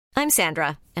I'm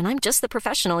Sandra, and I'm just the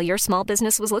professional your small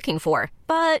business was looking for.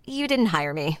 But you didn't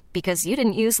hire me because you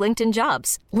didn't use LinkedIn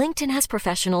Jobs. LinkedIn has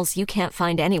professionals you can't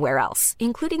find anywhere else,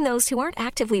 including those who aren't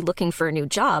actively looking for a new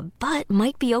job, but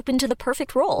might be open to the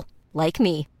perfect role, like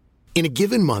me. In a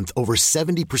given month, over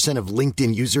 70% of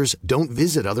LinkedIn users don't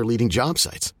visit other leading job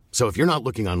sites. So if you're not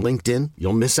looking on LinkedIn,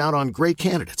 you'll miss out on great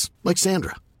candidates like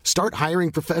Sandra. Start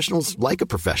hiring professionals like a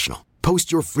professional.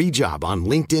 Post your free job on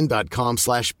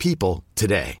linkedin.com/people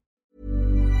today.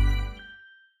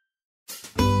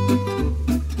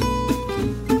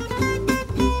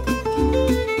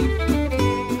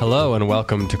 Hello and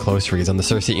welcome to Close Reads on the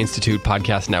Cersei Institute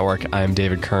Podcast Network. I'm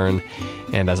David Kern,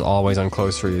 and as always on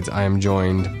Close Reads, I am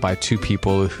joined by two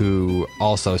people who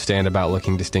also stand about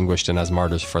looking distinguished and as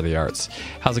martyrs for the arts.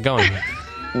 How's it going?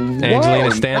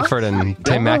 Angelina Stanford and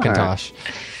Tim McIntosh.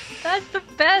 That's the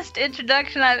best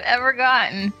introduction I've ever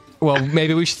gotten. Well,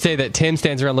 maybe we should say that Tim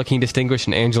stands around looking distinguished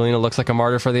and Angelina looks like a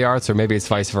martyr for the arts, or maybe it's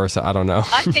vice versa. I don't know.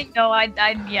 I think no. I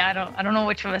don't know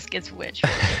which of us gets which.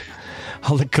 I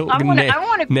want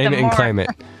to name it and claim it.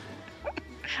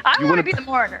 I want to be the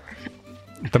martyr.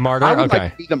 The martyr? I would okay.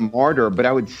 like to be the martyr, but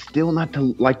I would still not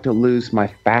like to lose my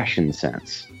fashion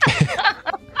sense.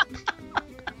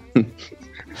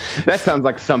 That sounds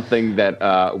like something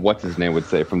that what's his name would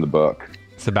say from the book.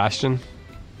 Sebastian?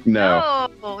 No.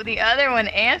 Oh, the other one,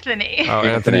 Anthony. Oh,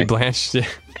 Anthony Blanche. Yeah.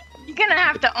 You're going to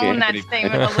have to own that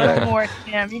statement a little more,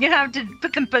 Tim. You're going to have to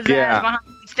put some pizzazz behind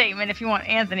the statement if you want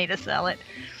Anthony to sell it.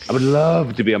 I would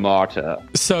love to be a martyr.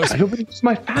 So, I don't lose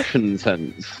my fashion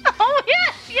sense. Oh,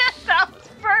 yes, that was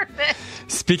perfect.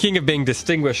 Speaking of being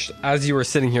distinguished, as you were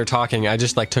sitting here talking, I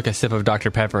just took a sip of Dr.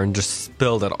 Pepper and just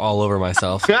spilled it all over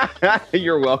myself.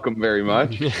 You're welcome very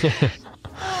much.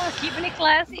 Keeping it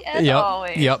classy as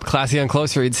always. Yep, classy on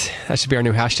Close Reads. That should be our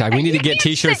new hashtag. We need to get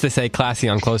t-shirts that say classy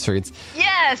on Close Reads.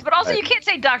 Yes, but also you can't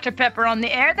say Dr. Pepper on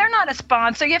the air. They're not a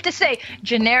sponsor. You have to say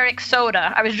generic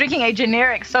soda. I was drinking a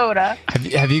generic soda.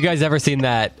 Have you guys ever seen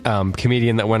that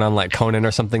comedian that went on Conan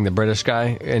or something, the British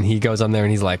guy? And he goes on there and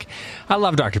he's like, I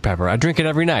love Dr. Pepper. I drink it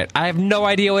every night. I have no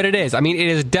idea what it is. I mean, it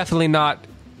is definitely not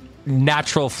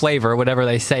natural flavor, whatever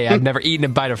they say. I've never eaten a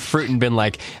bite of fruit and been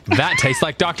like, that tastes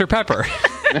like Dr. Pepper.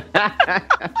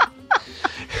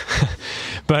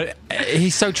 But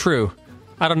he's so true.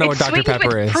 I don't know what Dr.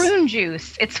 Pepper is. Prune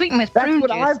juice. It's sweetened with prune juice.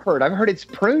 That's what I've heard. I've heard it's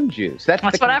prune juice. That's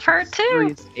what I've heard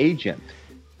too. Agent.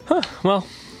 Huh, well,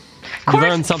 you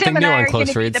learn something new on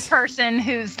Close Reads. The person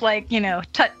who's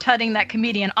tutting that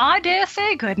comedian. I dare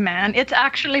say, good man, it's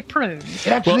actually prune. It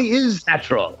actually is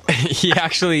natural.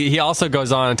 He also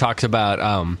goes on and talks about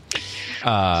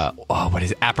what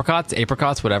is it?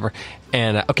 Apricots, whatever.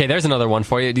 And okay, there's another one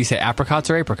for you. Do you say apricots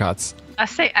or apricots? I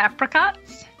say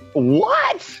apricots.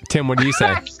 What? Tim, what do you say?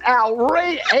 That's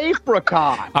outrageous.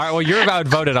 Apricot. All right, well, you're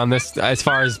outvoted on this as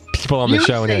far as people on the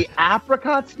show. You say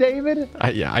apricots, David?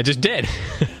 Yeah, I just did.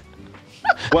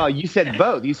 Well, you said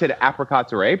both. You said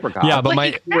apricots or apricots. Yeah, but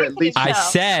I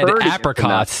said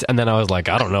apricots, and then I was like,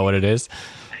 I don't know what it is.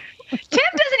 Tim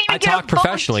doesn't even I talk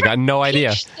professionally, got no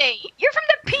idea. State. You're from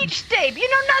the peach state. You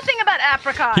know nothing about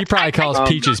apricots. He probably calls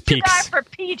peaches peaks. Guy for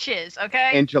peaches,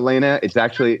 okay? Angelina, it's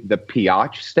actually the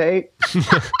Piach state.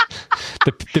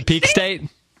 the peak state?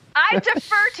 I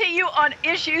defer to you on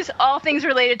issues, all things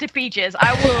related to peaches.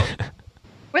 I will,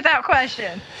 without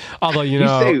question. Although, you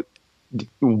say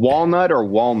walnut or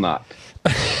walnut?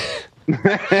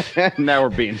 Now we're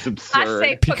being absurd. I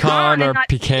say pecan or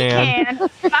pecan.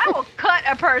 I will cut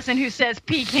a person who says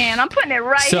pecan. I'm putting it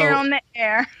right here on the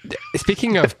air.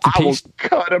 Speaking of I will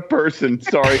cut a person.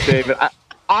 Sorry, David.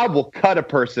 I will cut a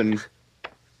person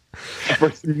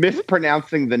for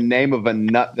mispronouncing the name of a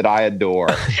nut that I adore.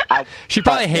 She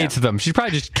probably hates them. She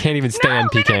probably just can't even stand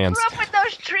pecans. I grew up with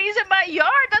those trees in my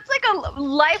yard. That's like a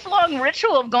lifelong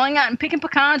ritual of going out and picking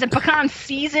pecans and pecan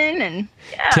season. And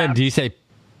Tim, do you say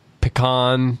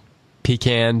pecan,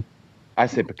 pecan? I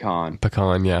say pecan.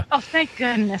 Pecan, yeah. Oh, thank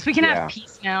goodness. We can have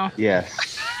peace now.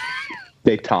 Yes.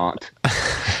 Détente.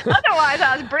 Otherwise,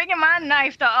 I was bringing my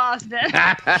knife to Austin.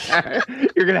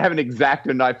 You're going to have an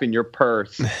X-Acto knife in your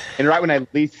purse. And right when I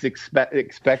least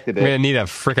expected it. We're going to need a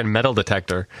freaking metal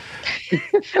detector.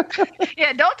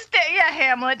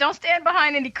 Hamlet. Don't stand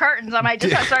behind any curtains. I might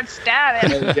just start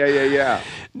stabbing. Yeah.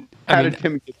 How did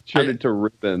Tim get turned into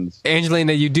ribbons?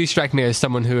 Angelina, you do strike me as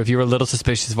someone who, if you were a little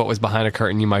suspicious of what was behind a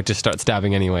curtain, you might just start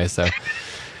stabbing anyway, so...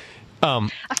 I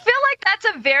feel like that's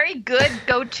a very good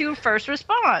go-to first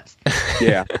response.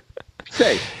 Yeah.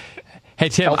 Say. Hey,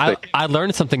 Tim, I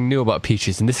learned something new about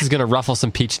peaches, and this is going to ruffle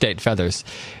some peach state feathers.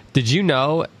 Did you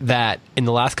know that in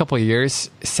the last couple of years,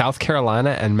 South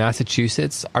Carolina and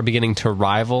Massachusetts are beginning to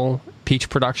rival peach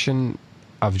production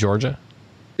of Georgia.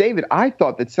 David, I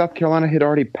thought that South Carolina had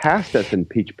already passed us in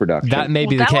peach production. That may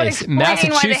be the that would case. explain why they had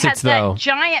Massachusetts, though. that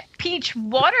giant peach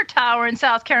water tower in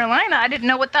South Carolina. I didn't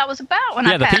know what that was about when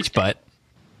I The passed peach butt.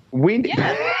 We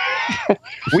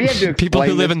we had to People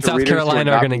who explain live this in to South readers who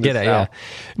Carolina not are going to from get the it. Yeah. South.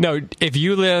 No, if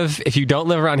you don't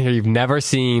live around here, you've never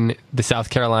seen the South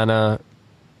Carolina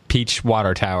peach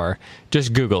water tower.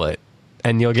 Just Google it,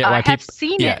 and you'll get why I people. have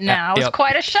seen it now. It was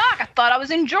quite a shock. I thought I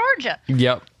was in Georgia.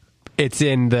 Yep, it's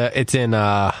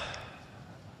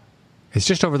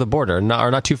just over the border,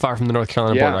 not too far from the North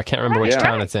Carolina border. I can't remember which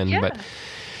town it's in, but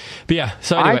yeah.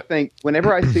 So anyway, I think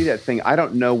whenever I see that thing, I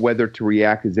don't know whether to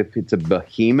react as if it's a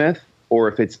behemoth or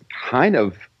if it's kind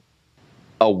of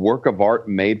a work of art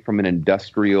made from an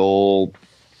industrial.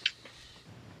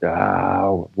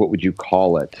 What would you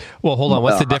call it? Well, hold on.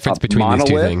 What's the difference between these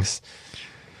two things?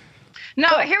 No,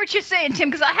 I hear what you're saying, Tim,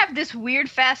 because I have this weird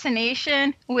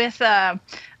fascination with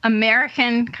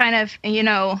American kind of,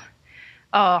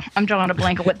 I'm drawing a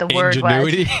blank of what the word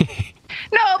Ingenuity. was.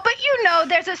 No, but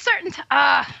there's a certain.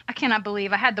 I cannot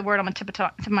believe I had the word on the tip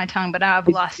of my tongue, but I've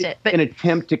lost it. But an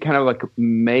attempt to kind of like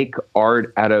make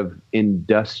art out of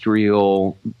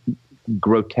industrial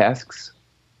grotesques.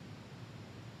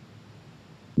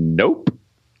 Nope.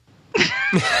 I'm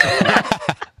still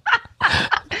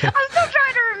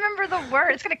trying to remember the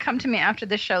word. It's going to come to me after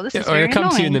the show. This is Or very it comes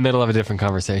annoying. to you in the middle of a different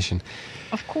conversation.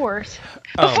 Of course.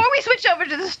 Before we switch over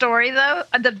to the story, though,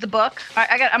 the book,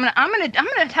 I'm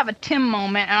gonna have a Tim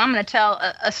moment, and I'm gonna tell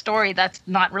a story that's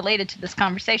not related to this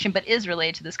conversation, but is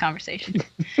related to this conversation,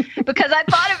 because I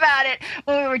thought about it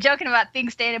when we were joking about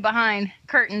things standing behind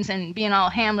curtains and being all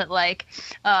Hamlet-like.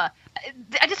 I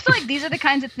just feel like these are the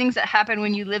kinds of things that happen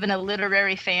when you live in a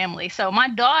literary family. So my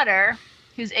daughter,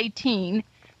 who's 18,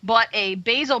 bought a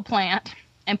basil plant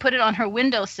and put it on her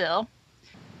windowsill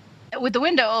with the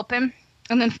window open.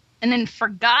 And then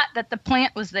forgot that the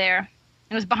plant was there and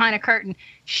it was behind a curtain.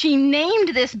 She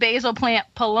named this basil plant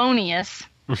Polonius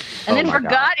and then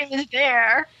forgot it was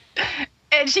there.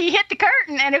 And she hit the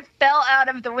curtain and it fell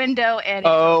out of the window. And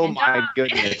my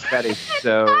goodness, that is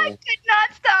so. I could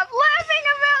not stop laughing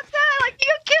about that. Like,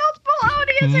 you killed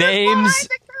Polonius.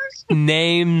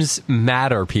 Names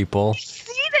matter, people.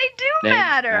 See, they do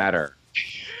matter.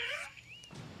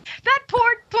 That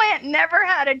poor plant never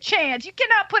had a chance. You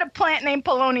cannot put a plant named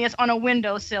Polonius on a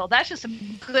windowsill. That's just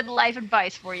some good life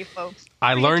advice for you folks.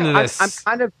 I learned this.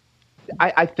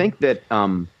 I think that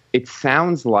it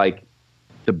sounds like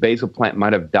the basil plant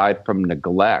might have died from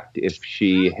neglect if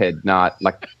she had not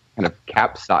kind of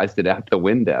capsized it out the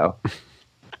window.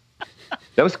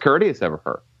 That was courteous of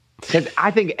her. Because I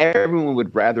think everyone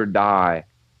would rather die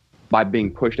by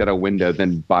being pushed out a window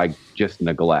than by just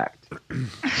neglect.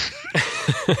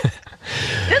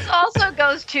 This also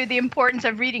goes to the importance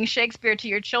of reading Shakespeare to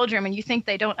your children when you think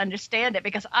they don't understand it,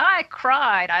 because I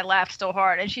cried. I laughed so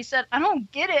hard. And she said, I don't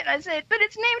get it. I said, but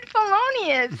it's named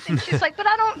Polonius. And she's like, but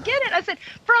I don't get it. I said,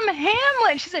 from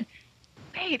Hamlet. She said,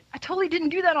 babe, I totally didn't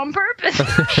do that on purpose.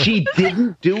 She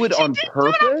didn't do it on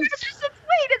purpose? She said,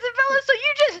 wait, Isabella, so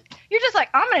you're just like,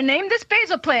 I'm going to name this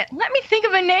basil plant. Let me think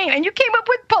of a name. And you came up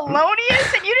with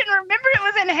Polonius and you didn't remember it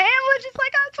was in Hamlet. She's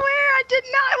like, I swear I did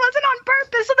not. It wasn't on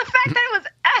purpose. So the fact that it was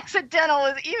accidental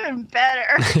was even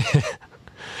better.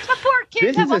 My poor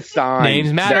kids This is a sign.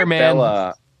 Names matter, that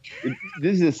man.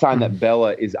 This is a sign that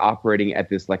Bella is operating at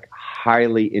this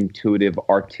highly intuitive,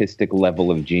 artistic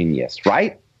level of genius,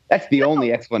 right? That's the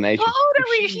only explanation.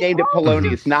 Totally. She named it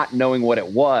Polonius not knowing what it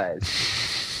was.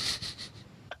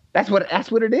 That's what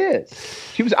it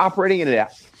is. She was operating at a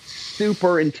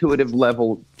super intuitive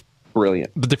level.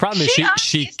 Brilliant. But the problem is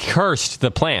she cursed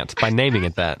the plant by naming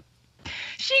it that.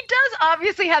 She does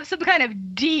obviously have some kind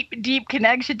of deep, deep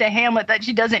connection to Hamlet that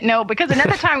she doesn't know, because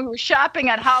another time we were shopping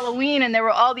at Halloween and there were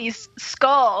all these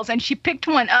skulls and she picked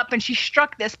one up and she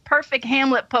struck this perfect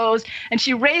Hamlet pose and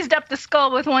she raised up the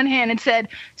skull with one hand and said,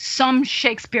 some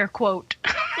Shakespeare quote.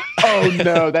 Oh,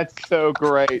 no, that's so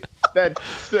great. That's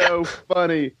so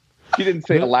funny. She didn't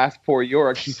say alas poor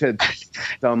York. She said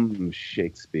some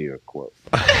Shakespeare quote.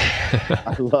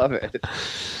 I love it.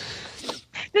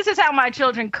 This is how my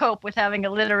children cope with having a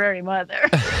literary mother.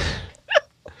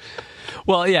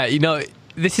 Well, yeah,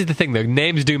 this is the thing, though.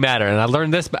 Names do matter. And I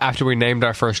learned this after we named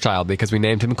our first child, because we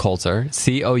named him Coulter,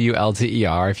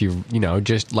 Coulter, if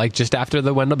just after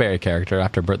the Wendell Berry character,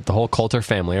 after the whole Coulter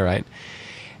family, right?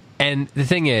 And the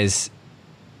thing is,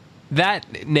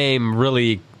 that name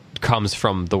really comes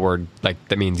from the word,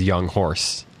 that means young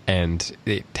horse. And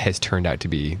it has turned out to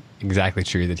be exactly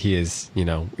true that he is,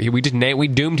 we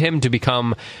doomed him to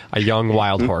become a young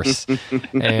wild horse,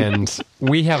 and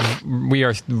we are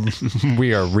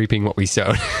reaping what we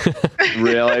sowed.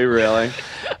 Really.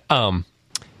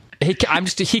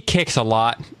 He kicks a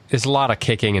lot. There's a lot of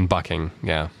kicking and bucking.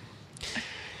 Yeah.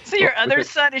 So your other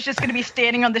son is just going to be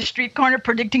standing on the street corner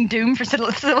predicting doom for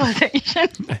civilization?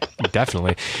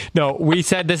 Definitely. No, we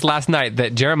said this last night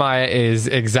that Jeremiah is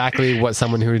exactly what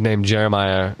someone who's named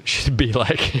Jeremiah should be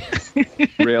like.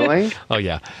 Really? Oh,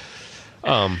 yeah.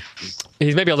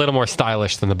 He's maybe a little more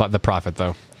stylish than the prophet,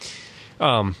 though.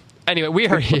 Anyway, we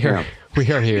are here. We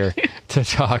are here to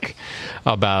talk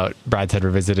about Brideshead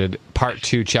Revisited, Part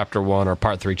 2, Chapter 1, or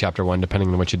Part 3, Chapter 1, depending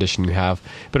on which edition you have.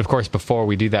 But, of course, before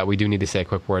we do that, we do need to say a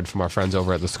quick word from our friends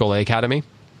over at the Scholé Academy,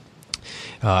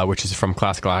 which is from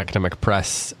Classical Academic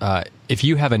Press. If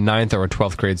you have a 9th or a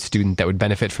 12th grade student that would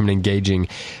benefit from an engaging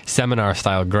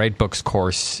seminar-style grade books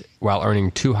course while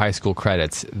earning 2 high school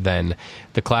credits, then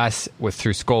the class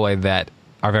through Scholé that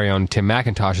our very own Tim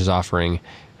McIntosh is offering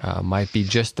might be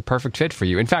just the perfect fit for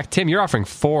you. In fact, Tim, you're offering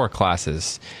 4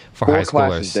 classes for high schoolers. 4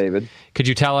 classes, David. Could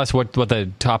you tell us what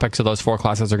the topics of those 4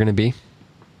 classes are going to be?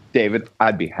 David,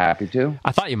 I'd be happy to.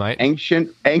 I thought you might.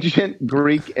 Ancient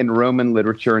Greek and Roman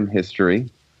literature and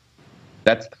history.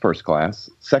 That's the first class.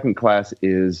 Second class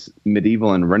is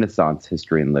medieval and Renaissance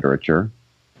history and literature.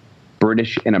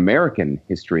 British and American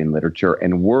history and literature,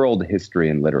 and world history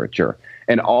and literature.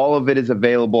 And all of it is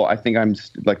available. I think I'm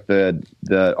like the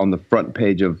on the front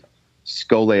page of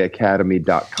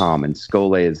ScholeAcademy.com, and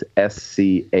Scholé is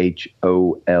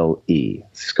SCHOLE,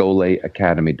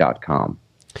 ScholeAcademy.com.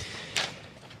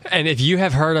 And if you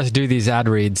have heard us do these ad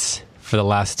reads for the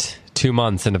last 2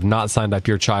 months and have not signed up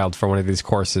your child for one of these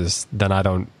courses, then I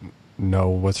don't know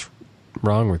what's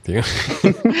wrong with you.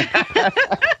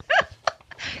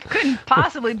 Couldn't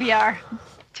possibly be our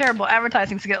terrible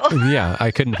advertising skills. Yeah,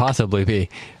 I couldn't possibly be.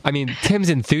 I mean, Tim's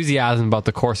enthusiasm about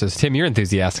the courses. Tim, you're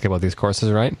enthusiastic about these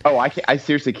courses, right? Oh, I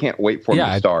seriously can't wait for them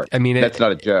to start. I mean, that's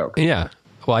not a joke. Yeah.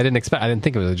 Well, I didn't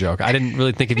think it was a joke. I didn't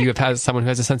really think of you as someone who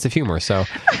has a sense of humor. So,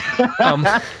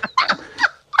 I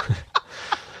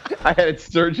had it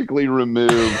surgically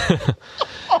removed.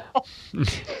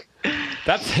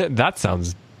 That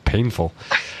sounds painful.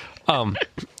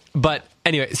 But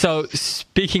anyway, so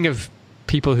speaking of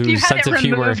people whose sense of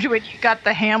humor, you had it removed when you got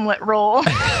the Hamlet role.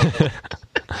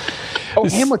 Oh,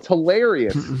 Hamlet's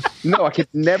hilarious. No, I could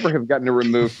never have gotten it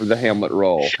removed for the Hamlet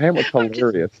role. Hamlet's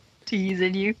hilarious.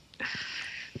 Teasing you.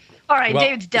 All right, well,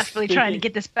 David's desperately trying to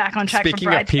get this back on track.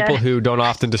 Speaking of people who don't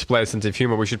often display a sense of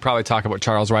humor, we should probably talk about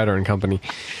Charles Ryder and Company.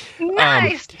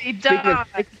 Nicely done. Speaking of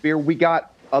Shakespeare, we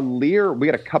got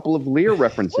a couple of Lear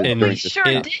references. We sure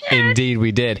did. Indeed,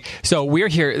 we did. So we're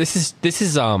here. This is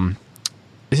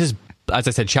as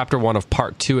I said, Chapter 1 of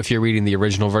Part 2. If you're reading the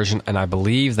original version, and I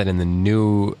believe that in the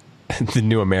new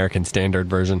American Standard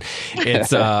Version, it's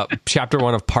Chapter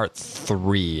 1 of Part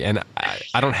 3. And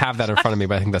I don't have that in front of me,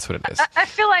 but I think that's what it is. I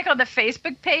feel like on the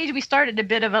Facebook page, we started a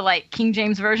bit of a King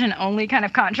James Version only kind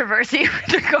of controversy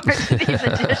with regards to these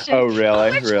editions. Oh,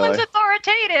 really? Which one's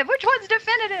authoritative? Which one's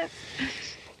definitive?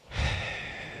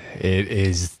 It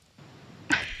is.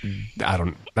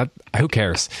 Who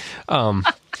cares?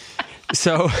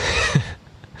 So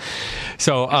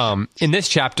in this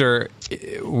chapter,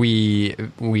 we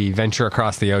venture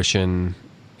across the ocean,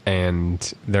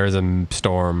 and there's a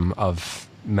storm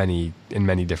in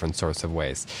many different sorts of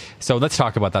ways. So let's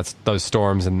talk about those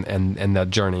storms and that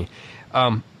journey.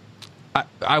 What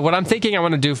I'm thinking I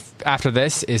want to do after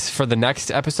this is, for the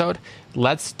next episode,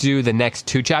 let's do the next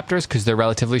 2 chapters because they're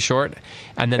relatively short,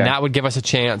 and then that would give us a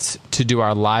chance to do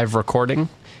our live recording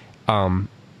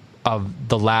of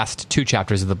the last 2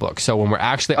 chapters of the book. So when we're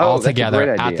actually all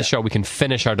together at the show, we can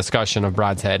finish our discussion of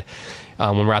Brideshead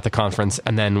when we're at the conference,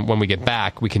 and then when we get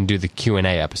back, we can do the Q&A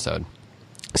episode.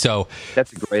 So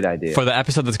that's a great idea. For the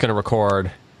episode that's going to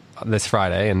record this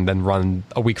Friday and then run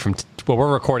a week from...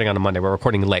 we're recording on a Monday. We're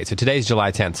recording late. So today's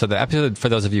July 10th. So the episode, for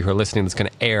those of you who are listening, that's going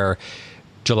to air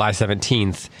July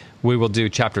 17th, we will do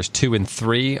chapters 2 and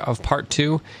 3 of Part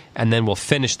 2, and then we'll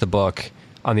finish the book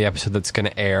on the episode that's going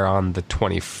to air on the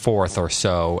 24th or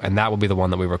so, and that will be the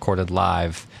one that we recorded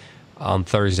live on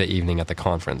Thursday evening at the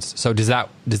conference. So does that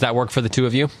work for the 2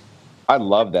 of you? I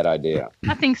love that idea.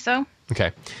 I think so.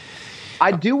 Okay.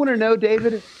 I do want to know,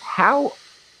 David, how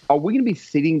are we going to be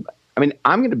sitting? I mean,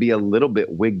 I'm going to be a little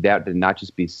bit wigged out to not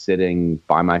just be sitting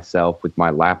by myself with my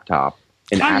laptop.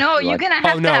 Oh, no, you're going to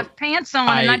have to have pants on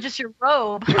and not just your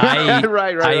robe.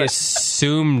 Right. I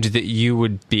assumed that you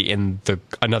would be in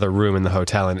another room in the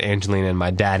hotel, and Angelina and my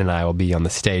dad and I will be on the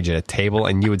stage at a table,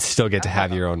 and you would still get to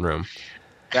have your own room.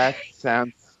 That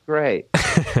sounds great.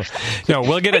 No,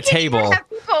 we'll get a table. Have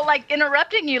people like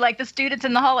interrupting you, like the students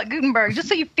in the hall at Gutenberg, just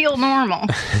so you feel normal.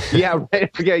 Yeah, right.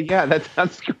 Yeah, that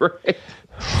sounds great.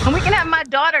 And we can have my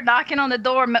daughter knocking on the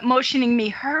door, motioning me,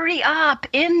 "Hurry up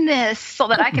in this," so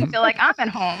that I can feel like I'm at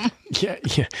home. Yeah.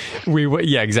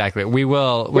 Yeah, exactly.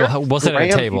 We'll set at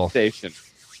a table. Station.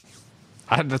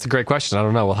 That's a great question. I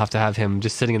don't know. We'll have to have him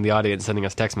just sitting in the audience sending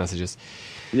us text messages.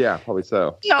 Yeah, probably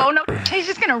so. No, he's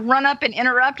just going to run up and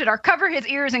interrupt it or cover his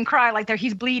ears and cry like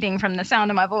he's bleeding from the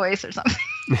sound of my voice or something.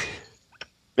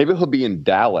 Maybe he'll be in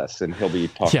Dallas and he'll be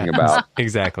talking about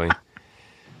exactly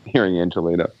hearing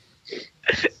Angelina.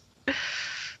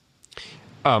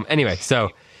 Anyway, so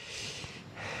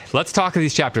let's talk of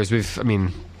these chapters.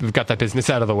 We've got that business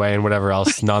out of the way and whatever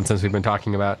else nonsense we've been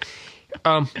talking about.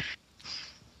 The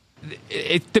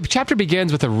chapter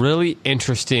begins with a really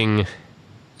interesting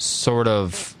sort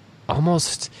of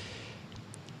almost,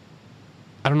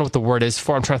 I don't know what the word is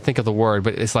for. I'm trying to think of the word,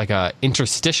 but it's like a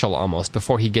interstitial almost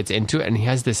before he gets into it. And he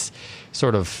has this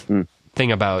sort of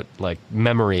thing about like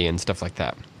memory and stuff like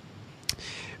that.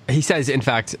 He says, in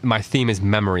fact, my theme is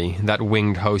memory, that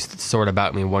winged host that soared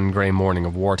about me one gray morning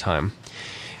of wartime.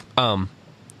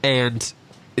 And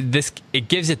it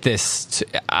gives it this,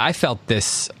 I felt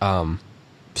this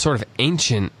sort of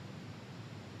ancient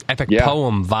epic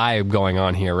poem vibe going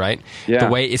on here, right? Yeah.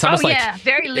 The way it's almost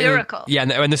very lyrical.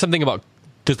 And there's something about,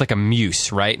 there's like a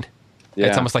muse, right? Yeah.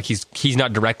 It's almost like he's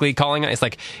not directly calling out. It's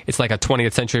like a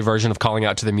 20th century version of calling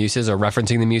out to the muses or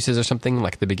referencing the muses or something,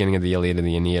 like the beginning of the Iliad and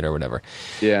the Aeneid or whatever.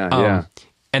 Yeah.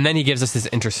 And then he gives us this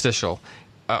interstitial.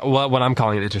 What I'm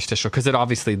calling it interstitial, because it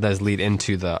obviously does lead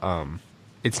into the.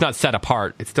 It's not set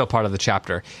apart. It's still part of the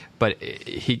chapter, but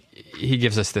he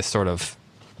gives us this sort of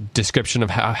description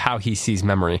of how he sees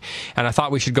memory. And I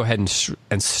thought we should go ahead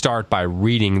and start by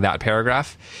reading that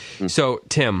paragraph. So,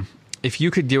 Tim, if you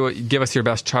could give us your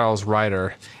best Charles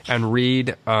Ryder and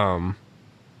read first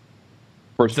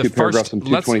two paragraphs on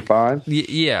 225.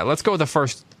 Yeah, let's go with the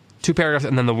first two paragraphs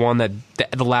and then the one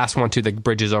the last one too that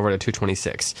bridges over to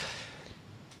 226.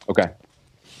 Okay.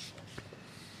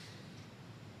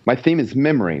 My theme is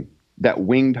memory, that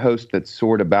winged host that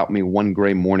soared about me one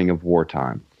gray morning of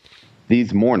wartime.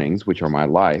 These mornings, which are my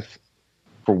life,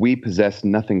 for we possess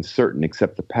nothing certain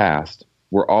except the past,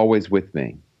 were always with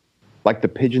me. Like the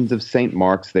pigeons of St.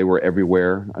 Mark's, they were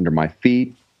everywhere, under my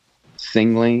feet,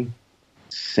 singly,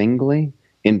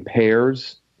 in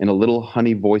pairs, in a little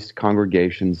honey-voiced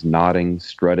congregations, nodding,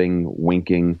 strutting,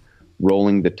 winking,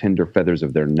 rolling the tender feathers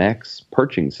of their necks,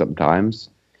 perching sometimes,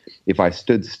 if I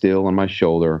stood still on my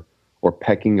shoulder, or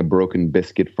pecking a broken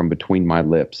biscuit from between my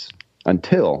lips,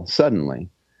 until, suddenly,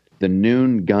 the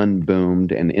noon gun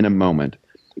boomed, and in a moment,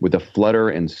 with a flutter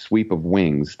and sweep of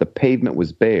wings, the pavement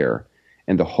was bare,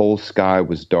 and the whole sky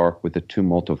was dark with a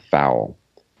tumult of fowl.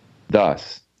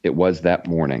 Thus, it was that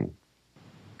morning.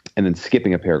 And then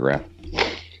skipping a paragraph.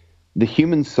 The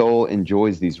human soul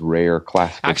enjoys these rare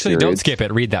classical Actually, periods. don't skip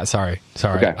it. Read that. Sorry.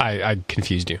 Okay. I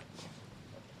confused you.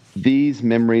 These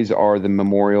memories are the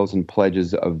memorials and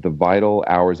pledges of the vital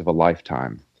hours of a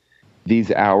lifetime.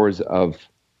 These hours of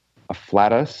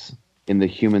afflatus in the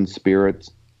human spirit,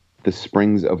 the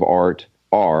springs of art,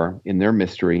 are, in their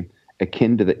mystery,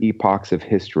 akin to the epochs of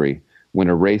history, when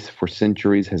a race for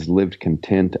centuries has lived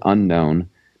content, unknown,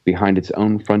 behind its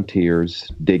own frontiers,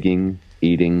 digging,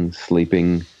 eating,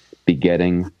 sleeping,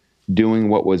 begetting, doing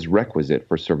what was requisite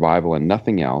for survival and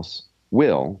nothing else,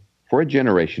 will, for a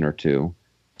generation or two,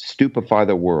 stupefy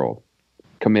the world,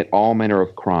 commit all manner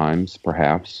of crimes,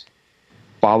 perhaps,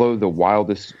 follow the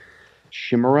wildest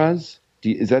chimeras.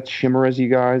 Is that chimeras, you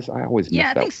guys? I always miss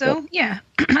that. I think so. Yeah,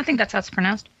 I think that's how it's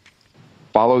pronounced.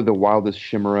 Follow the wildest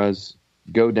chimeras,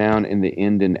 go down in the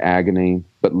end in agony,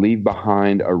 but leave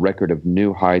behind a record of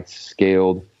new heights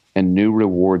scaled and new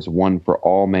rewards won for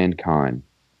all mankind.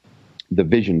 The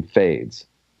vision fades,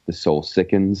 the soul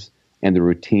sickens, and the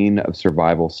routine of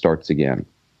survival starts again.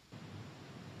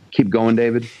 Keep going,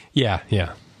 David. Yeah.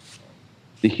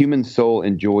 The human soul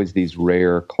enjoys these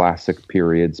rare classic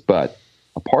periods, but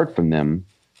apart from them,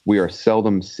 we are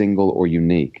seldom single or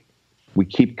unique. We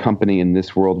keep company in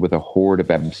this world with a horde of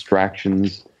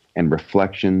abstractions and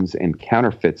reflections and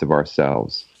counterfeits of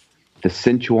ourselves. The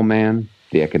sensual man,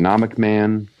 the economic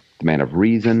man, the man of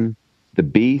reason, the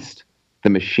beast, the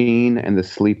machine, and the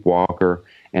sleepwalker,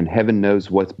 and heaven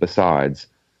knows what's besides,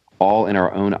 all in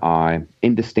our own eye,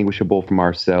 indistinguishable from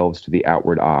ourselves to the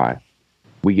outward eye.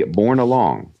 We get borne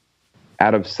along,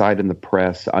 out of sight in the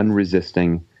press,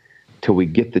 unresisting, till we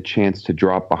get the chance to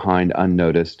drop behind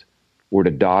unnoticed, or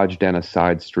to dodge down a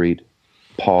side street,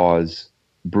 pause,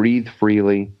 breathe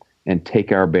freely, and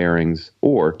take our bearings,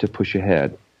 or to push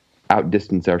ahead.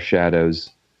 outdistance our shadows,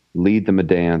 lead them a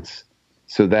dance,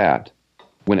 so that,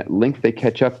 when at length they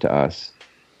catch up to us,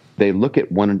 they look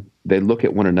at one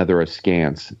another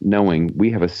askance, knowing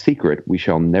we have a secret we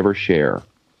shall never share.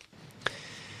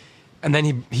 And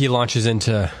then he launches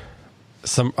into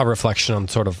a reflection on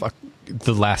sort of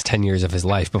the last 10 years of his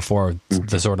life before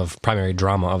the sort of primary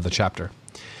drama of the chapter.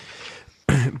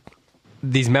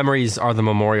 These memories are the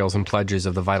memorials and pledges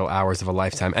of the vital hours of a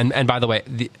lifetime. And by the way,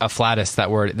 afflatus, that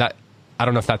word, that I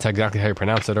don't know if that's exactly how you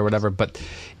pronounce it or whatever, but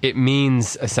it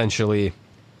means essentially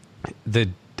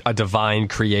a divine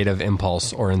creative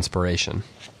impulse or inspiration.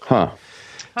 Huh.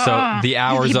 So the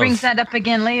hours he brings that up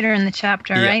again later in the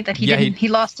chapter, right? That he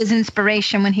lost his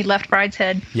inspiration when he left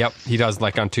Brideshead. Yep, he does,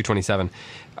 like on 227.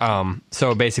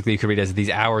 So basically you could read it as these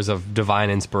hours of divine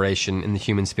inspiration in the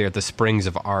human spirit, the springs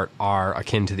of art, are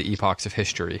akin to the epochs of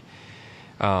history.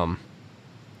 And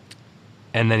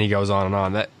then he goes on and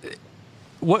on.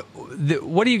 What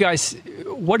do you guys,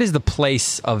 what is the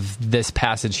place of this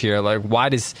passage here? Like, why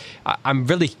does, I'm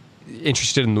really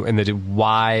interested in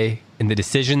the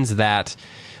decisions that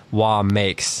Waugh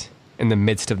makes in the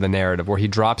midst of the narrative, where he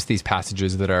drops these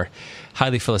passages that are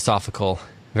highly philosophical,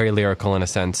 very lyrical in a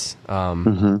sense,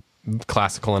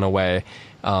 classical in a way,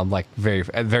 like very,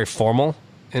 very formal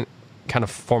and kind of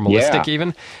formalistic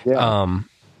even. Yeah.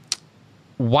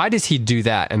 Why does he do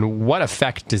that, and what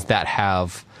effect does that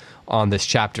have on this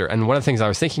chapter? And one of the things I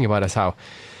was thinking about is how,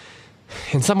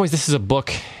 in some ways, this is a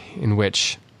book in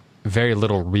which very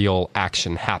little real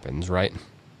action happens, right?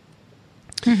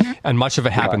 And much of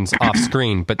it happens off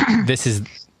screen, but this is,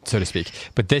 so to speak,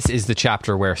 this is the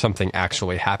chapter where something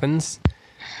actually happens,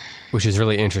 which is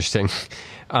really interesting.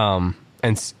 And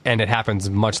it happens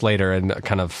much later, and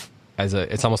kind of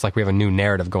it's almost like we have a new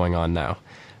narrative going on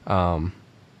now.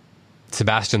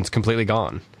 Sebastian's completely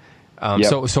gone.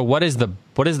 So what is the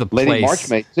place? Lady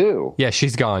Marchmaid too. Yeah,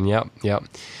 she's gone. Yep.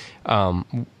 And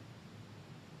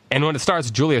when it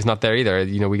starts, Julia's not there either.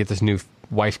 You know, we get this new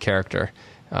wife character,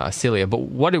 Celia. But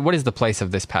what is the place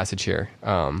of this passage here?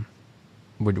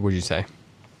 Would you say?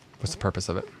 What's the purpose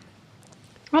of it?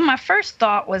 Well, my first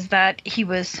thought was that he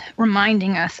was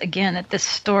reminding us again that this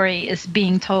story is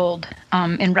being told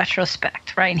in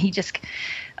retrospect, right?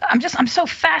 And I'm so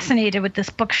fascinated with this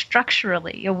book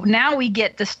structurally. Now we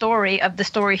get the story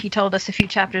he told us a few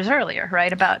chapters earlier,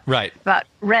 right? About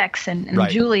Rex and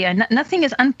Julia. Nothing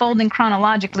is unfolding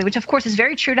chronologically, which of course is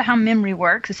very true to how memory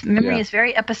works. Memory is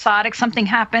very episodic. Something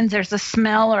happens, there's a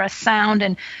smell or a sound,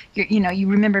 and you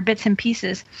remember bits and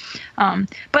pieces.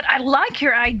 But I like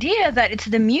your idea that it's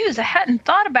the muse. I hadn't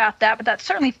thought about that, but that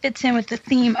certainly fits in with the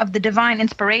theme of the divine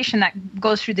inspiration that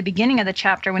goes through the beginning of the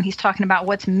chapter when he's talking about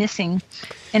what's missing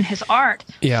in his art.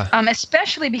 Yeah.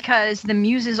 Especially because the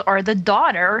muses are the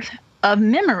daughter of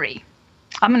memory.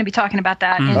 I'm going to be talking about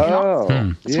that.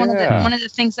 It's one of the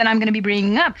things that I'm going to be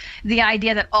bringing up. The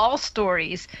idea that all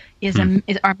stories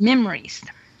are memories.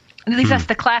 At least that's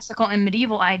the classical and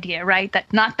medieval idea, right?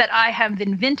 That not that I have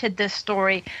invented this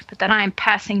story, but that I am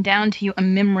passing down to you a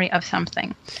memory of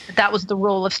something. That was the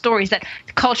role of stories. That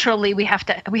culturally we have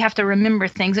to remember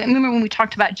things. I remember when we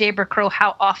talked about Jayber Crow,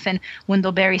 how often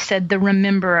Wendell Berry said the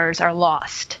rememberers are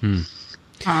lost. And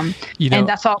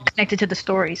that's all connected to the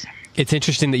stories. It's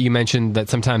interesting that you mentioned that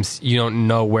sometimes you don't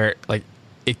know where, like,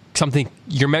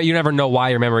 you never know why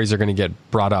your memories are going to get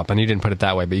brought up, and you didn't put it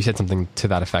that way, but you said something to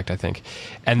that effect, I think.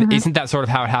 And isn't that sort of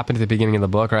how it happened at the beginning of the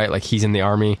book, right? Like, he's in the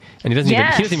army and he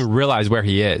doesn't even realize where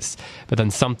he is, but then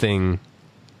something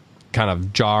kind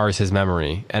of jars his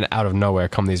memory, and out of nowhere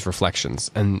come these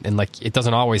reflections, and like it's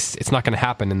not going to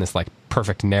happen in this like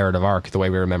perfect narrative arc the way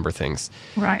we remember things,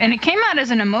 right? And it came out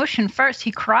as an emotion first.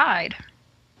 He cried.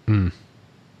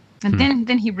 And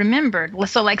then he remembered.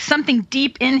 So like something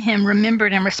deep in him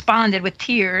remembered and responded with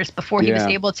tears before he was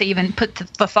able to even put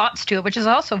the thoughts to it, which is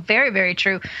also very, very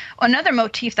true. Another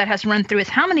motif that has run through is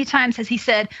how many times has he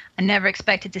said, I never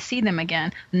expected to see them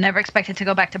again. I never expected to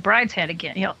go back to Brideshead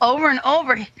again. Over and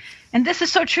over. And this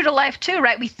is so true to life too,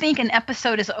 right? We think an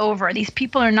episode is over. These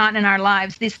people are not in our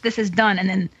lives. This is done. And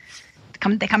then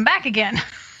they come back again.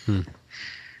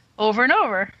 Over and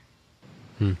over.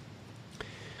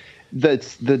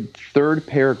 That's the third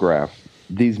paragraph.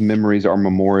 These memories are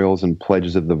memorials and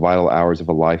pledges of the vital hours of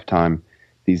a lifetime.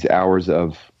 These hours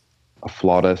of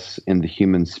afflatus in the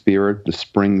human spirit, the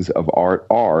springs of art,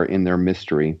 are, in their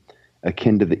mystery,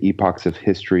 akin to the epochs of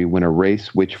history when a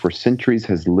race which for centuries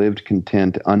has lived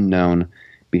content, unknown,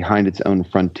 behind its own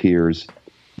frontiers,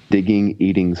 digging,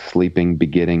 eating, sleeping,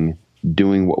 begetting,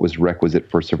 doing what was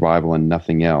requisite for survival and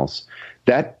nothing else.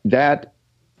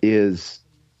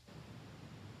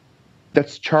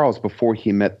 That's Charles before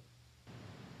he met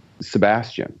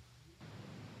Sebastian.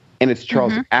 And it's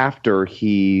Charles after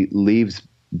he leaves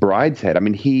Brideshead. I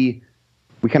mean,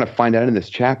 we kind of find out in this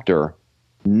chapter,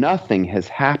 nothing has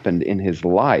happened in his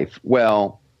life.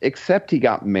 Well, except he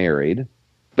got married,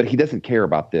 but he doesn't care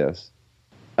about this.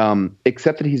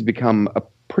 Except that he's become a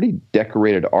pretty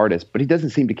decorated artist, but he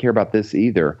doesn't seem to care about this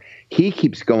either. He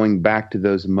keeps going back to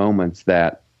those moments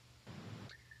that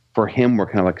for him were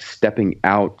kind of like stepping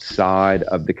outside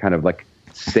of the kind of like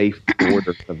safe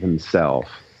borders of himself.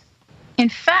 In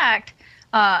fact,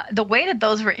 the way that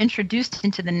those were introduced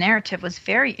into the narrative was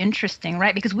very interesting,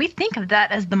 right? Because we think of that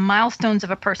as the milestones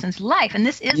of a person's life, and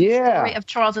this is the story of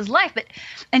Charles's life.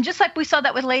 And just like we saw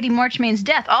that with Lady Marchmain's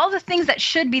death, all the things that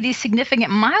should be these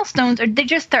significant milestones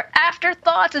they're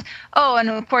afterthoughts. Oh, and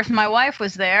of course my wife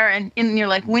was there, and you're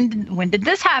like, when did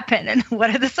this happen? And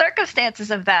what are the circumstances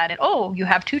of that? And oh, you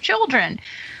have 2 children.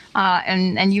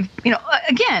 And you've,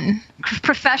 again,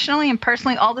 professionally and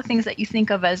personally, all the things that you think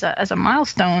of as a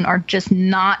milestone are just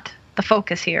not the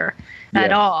focus here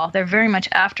at all. They're very much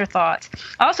afterthoughts.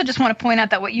 I also just want to point out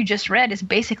that what you just read is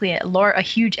basically a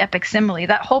huge epic simile.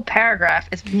 That whole paragraph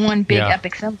is one big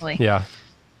epic simile. Yeah.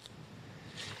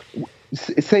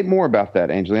 Say more about that,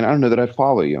 Angeline. I don't know that I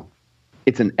follow you.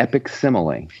 It's an epic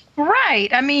simile. Right.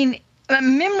 I mean,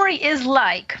 memory is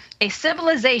like a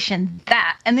civilization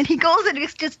that, and then he goes and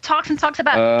just talks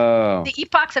about the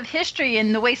epochs of history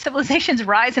and the way civilizations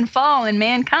rise and fall in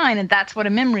mankind, and that's what a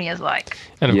memory is like.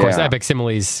 And of course, epic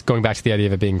similes, going back to the idea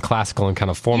of it being classical and kind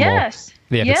of formal,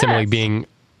 the epic simile being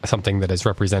something that is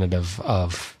representative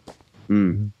of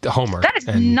Homer. That is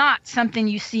not something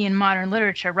you see in modern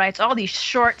literature, right? It's all these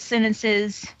short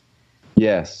sentences.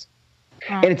 Yes.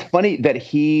 And it's funny that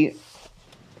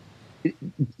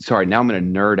sorry, now I'm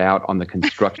going to nerd out on the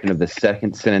construction of the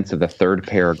second sentence of the third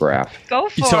paragraph. Go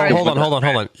for it. So hold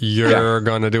on. You're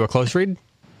going to do a close read?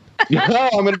 Yeah,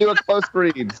 I'm going to do a close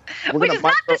read. Which is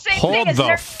not the same thing as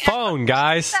Hold the phone,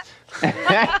 guys.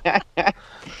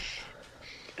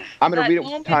 I'm going to read it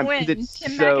one time because it's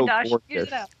Tim so McIntosh,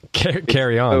 gorgeous.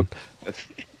 Carry on.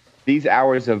 These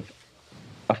hours of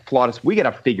Flautus, we got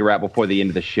to figure out before the end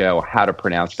of the show how to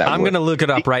pronounce that word. I'm going to look it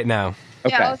up right now. Okay.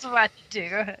 Yeah, that's what to do.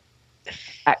 Go ahead.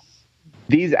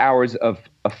 These hours of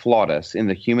Flautus in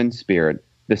the human spirit,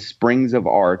 the springs of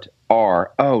art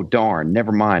are, oh, darn,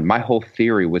 never mind. My whole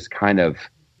theory was kind of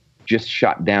just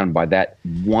shot down by that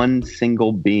one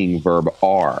single being verb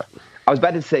are. I was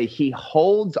about to say he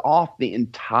holds off the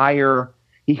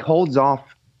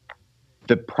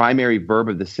primary verb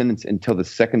of the sentence until the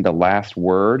second to last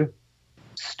word.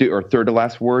 Or third to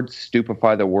last word,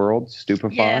 stupefy the world,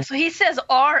 stupefy. Yeah, so he says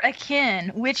are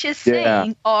akin, which is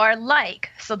saying are like.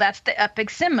 So that's the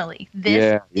epic simile.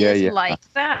 This is like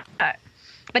that.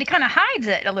 But he kind of hides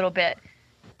it a little bit.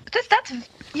 But that's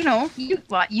you know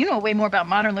way more about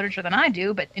modern literature than I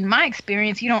do, but in my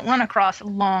experience, you don't run across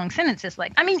long sentences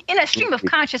like, I mean, in a stream of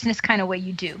consciousness kind of way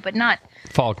you do, but not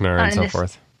Faulkner and so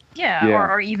forth. Yeah,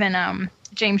 or even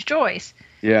James Joyce.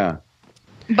 Yeah.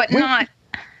 But not...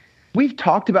 We've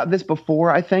talked about this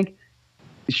before, I think.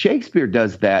 Shakespeare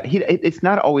does that. It's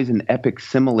not always an epic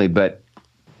simile, but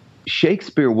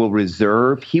Shakespeare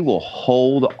he will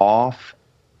hold off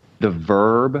the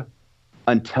verb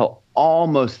until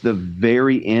almost the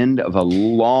very end of a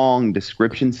long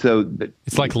description. So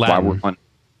it's like Latin.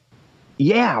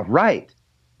 Yeah, right.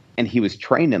 And he was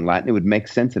trained in Latin. It would make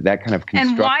sense of that kind of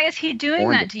construction. And why is he doing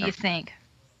that, do you think?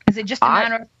 Is it just a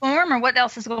matter of form, or what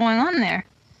else is going on there?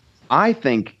 I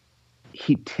think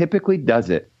he typically does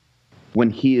it when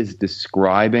he is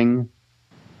describing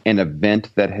an event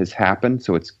that has happened.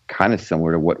 So it's kind of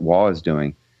similar to what Waugh is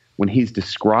doing. When he's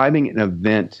describing an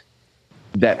event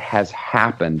that has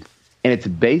happened, and it's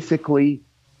basically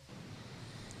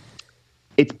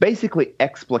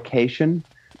explication,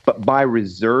 but by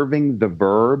reserving the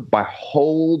verb, by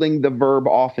holding the verb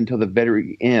off until the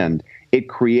very end, it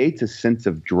creates a sense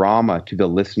of drama to the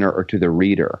listener or to the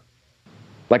reader.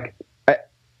 Like,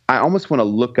 I almost want to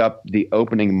look up the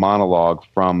opening monologue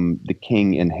from the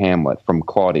King in Hamlet, from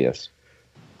Claudius.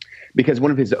 Because one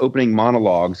of his opening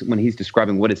monologues, when he's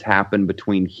describing what has happened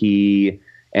between he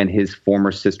and his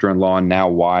former sister-in-law and now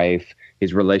wife,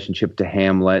 his relationship to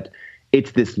Hamlet,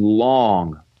 it's this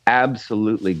long,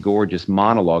 absolutely gorgeous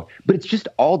monologue. But it's just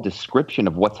all description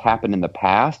of what's happened in the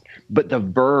past. But the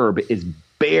verb is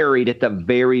buried at the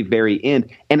very, very end.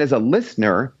 And as a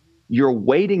listener, you're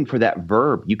waiting for that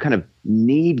verb. You kind of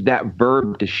need that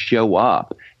verb to show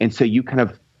up. And so you kind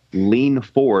of lean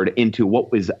forward into what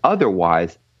was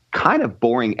otherwise kind of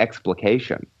boring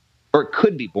explication, or it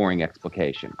could be boring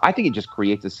explication. I think it just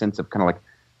creates a sense of kind of like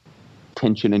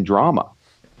tension and drama.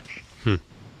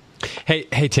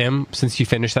 Hey, Tim, since you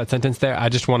finished that sentence there, I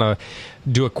just want to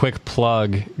do a quick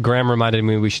plug. Graham reminded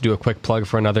me we should do a quick plug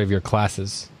for another of your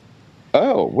classes.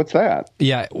 Oh, what's that?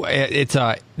 Yeah, it's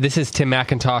this is Tim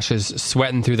McIntosh's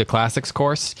Sweating Through the Classics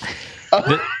course.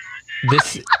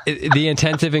 The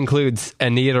intensive includes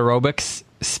Aeneid aerobics,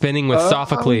 spinning with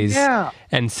Sophocles,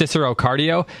 and Cicero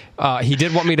cardio. He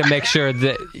did want me to make sure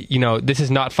that, this is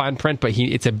not fine print, but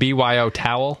it's a BYO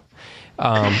towel.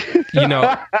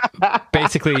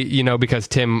 Basically, because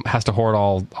Tim has to hoard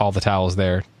all the towels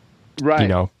there.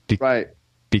 Right. Right.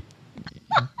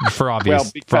 For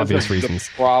obvious reasons.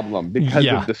 The problem, because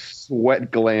of the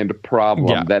sweat gland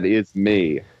problem that is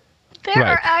me. There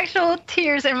are actual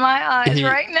tears in my eyes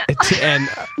right now. And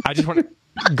I just want to...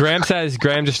 Graham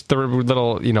just threw a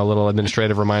little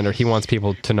administrative reminder. He wants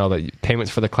people to know that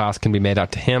payments for the class can be made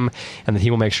out to him, and that he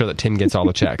will make sure that Tim gets all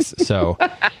the checks. So,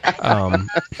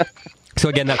 so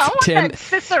again, that's Tim. That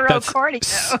Cicero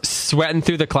cardio. Sweating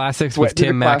Through the Classics with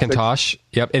Tim McIntosh.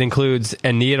 Yep, it includes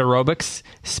Aeneid aerobics,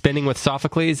 spinning with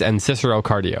Sophocles, and Cicero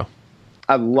cardio.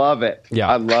 I love it. Yeah,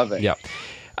 I love it. Yeah.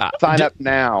 Sign up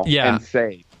now and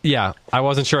save. Yeah, I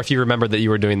wasn't sure if you remembered that you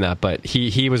were doing that, but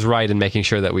he was right in making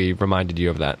sure that we reminded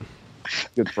you of that.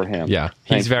 Good for him. Yeah,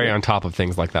 he's very on top of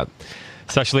things like that,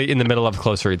 especially in the middle of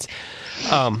close reads.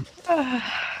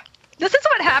 This is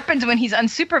what happens when he's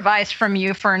unsupervised from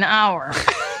you for an hour.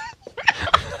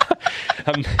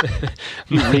 I'm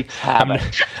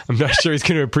not sure he's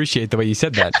going to appreciate the way you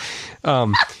said that.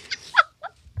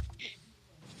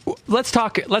 Let's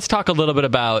talk a little bit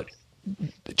about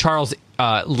Charles'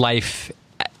 life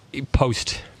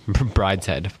post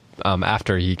Brideshead,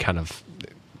 after he kind of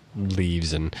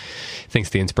leaves and thinks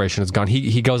the inspiration is gone.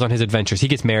 He goes on his adventures. He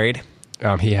gets married.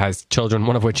 He has children,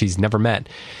 one of which he's never met.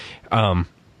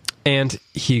 And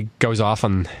he goes off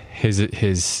on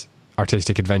his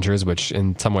artistic adventures, which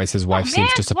in some ways his wife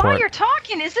seems to support. While you're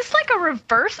talking, is this like a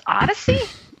reverse Odyssey?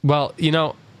 Well,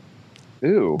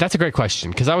 Ooh. That's a great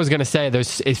question, because I was going to say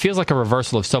it feels like a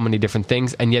reversal of so many different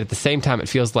things, and yet at the same time it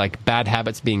feels like bad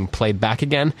habits being played back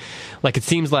again. Like it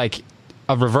seems like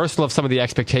a reversal of some of the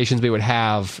expectations we would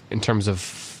have in terms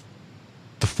of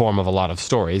the form of a lot of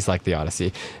stories like the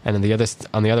Odyssey, and on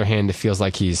the other hand, it feels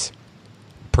like he's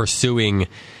pursuing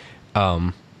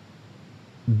bad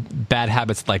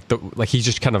habits, like he's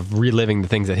just kind of reliving the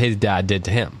things that his dad did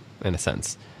to him, in a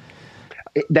sense.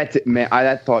 That's it, man.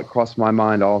 That thought crossed my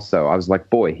mind also. I was like,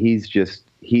 boy, he's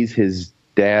his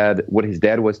dad. What his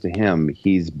dad was to him,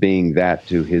 he's being that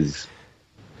to his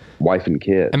wife and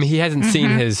kids. I mean, he hasn't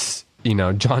seen his,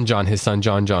 John, his son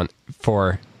John,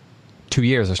 for 2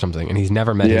 years or something, and he's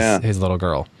never met his little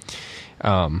girl.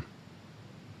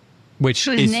 Which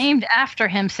is named after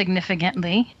him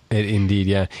significantly. Indeed,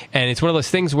 yeah. And it's one of those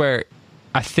things where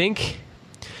I think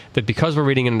that because we're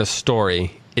reading it in a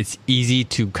story, it's easy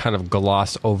to kind of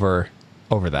gloss over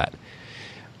that.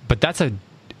 But that's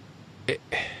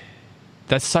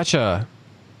such a...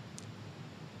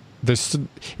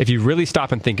 if you really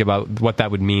stop and think about what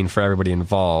that would mean for everybody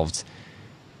involved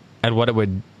and what it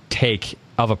would take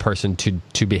of a person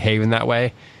to behave in that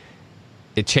way,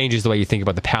 it changes the way you think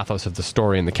about the pathos of the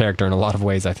story and the character in a lot of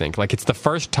ways, I think. Like, it's the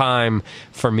first time,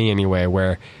 for me anyway,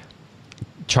 where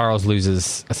Charles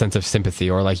loses a sense of sympathy,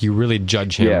 or like you really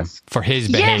judge him for his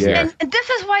behavior. Yes, and this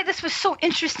is why this was so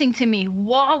interesting to me.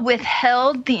 Wall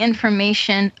withheld the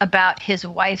information about his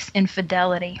wife's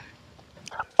infidelity.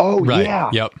 Oh, right. Yeah.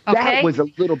 Yep. That was a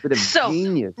little bit of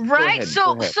genius. Right.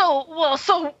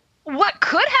 So what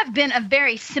could have been a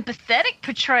very sympathetic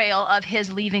portrayal of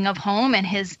his leaving of home and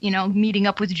his, meeting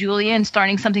up with Julia and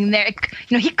starting something there.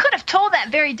 He could have told that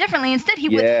very differently. Instead, he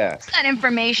withholds that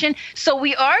information. So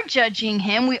we are judging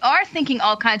him. We are thinking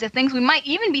all kinds of things. We might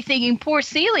even be thinking, poor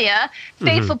Celia,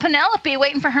 faithful Penelope,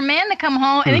 waiting for her man to come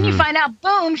home. And then you find out,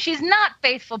 boom, she's not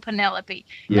faithful Penelope.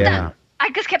 Yeah. I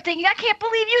just kept thinking, I can't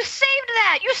believe you saved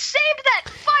that. You saved that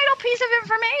vital piece of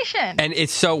information. And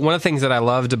it's so, one of the things that I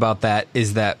loved about that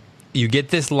is that you get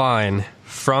this line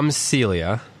from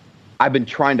Celia. I've been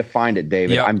trying to find it,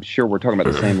 David. Yep. I'm sure we're talking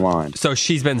about the same line. So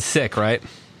she's been sick, right?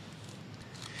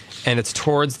 And it's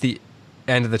towards the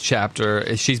end of the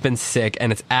chapter. She's been sick,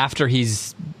 and it's after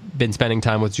he's been spending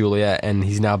time with Julia, and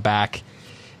he's now back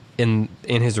in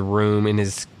his room, in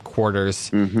his quarters.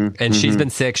 And she's been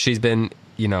sick. She's been,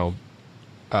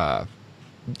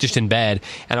 just in bed.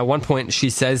 And at one point, she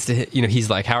says to him, he's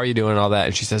like, "How are you doing?" and all that.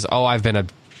 And she says, "Oh, I've been a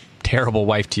terrible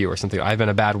wife to you," or something. "I've been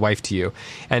a bad wife to you."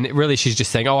 And really, she's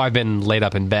just saying, "Oh, I've been laid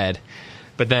up in bed."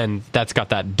 But then that's got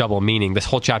that double meaning. This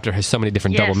whole chapter has so many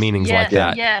different double meanings like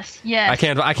that. Yes. I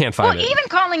can't find it. Well, even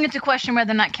calling into question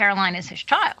whether or not Caroline is his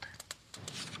child.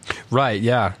 Right,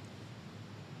 yeah.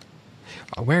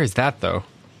 Where is that, though?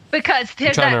 Because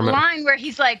there's that line where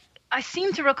he's like, I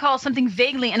seem to recall something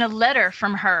vaguely in a letter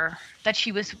from her that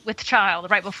she was with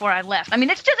child right before I left. I mean,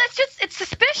 it's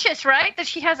suspicious, right? That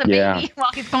she has a baby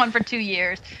while he's gone for 2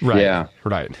 years. Right. Yeah.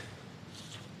 Right.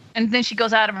 And then she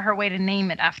goes out of her way to name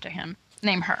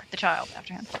her, the child,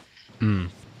 after him. Mm.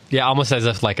 Yeah, almost as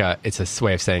if it's a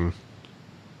way of saying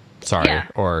sorry,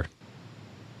 or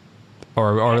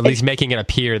at least making it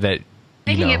appear that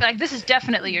it like this is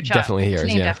definitely your child. Definitely yours.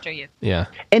 It's named after you. Yeah.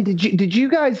 And did you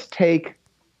guys take?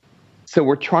 So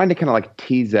we're trying to kind of like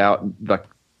tease out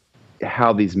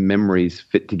how these memories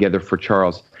fit together for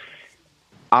Charles.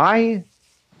 I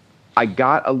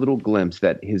got a little glimpse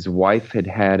that his wife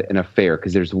had an affair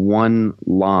because there's one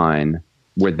line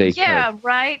where they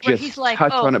where he's like,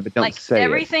 touch on it but don't say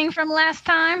everything from last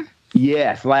time.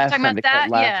 Yes, last time. About that?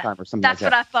 Last time or something. That's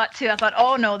what I thought too. I thought,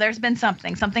 oh no, there's been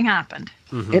something. Something happened.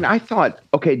 Mm-hmm. And I thought,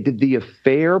 okay, did the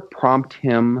affair prompt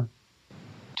him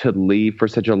to leave for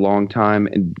such a long time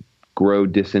and grow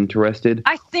disinterested?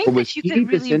 I think that you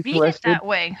could really read it that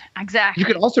way. Exactly. You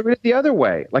could also read it the other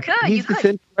way. Like he's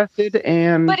disinterested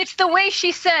and... But it's the way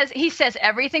he says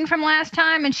everything from last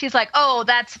time, and she's like, oh,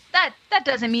 that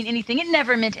doesn't mean anything. It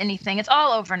never meant anything. It's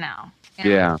all over now. You know?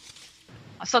 Yeah.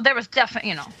 So there was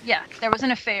definitely, there was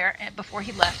an affair before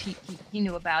he left. He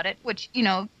knew about it, which,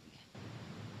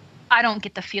 I don't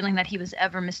get the feeling that he was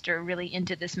ever Mr. really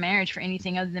into this marriage for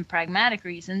anything other than pragmatic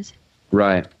reasons.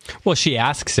 Right. Well, she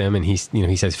asks him, and he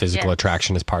says physical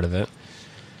attraction is part of it.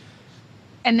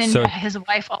 And then his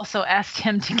wife also asked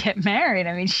him to get married.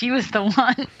 I mean, she was the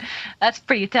one. That's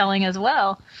pretty telling as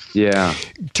well. Yeah.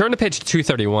 Turn to page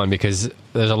 231 because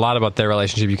there's a lot about their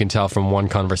relationship you can tell from one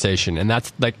conversation, and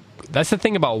that's the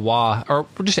thing about Waugh, or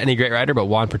just any great writer, but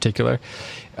Waugh in particular.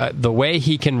 The way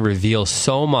he can reveal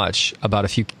so much about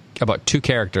two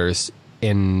characters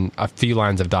in a few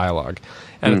lines of dialogue,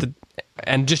 and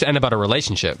and about a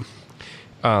relationship.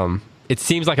 It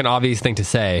seems like an obvious thing to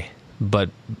say, but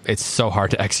it's so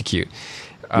hard to execute.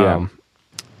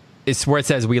 It's where it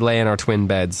says, we lay in our twin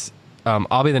beds.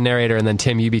 I'll be the narrator, and then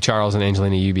Tim, you be Charles, and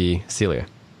Angelina, you be Celia.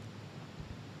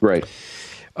 Right.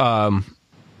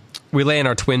 We lay in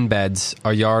our twin beds,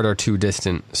 a yard or two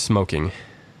distant, smoking.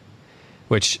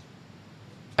 Which,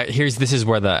 this is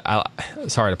where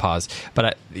sorry to pause,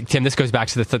 but Tim, this goes back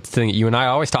to the thing that you and I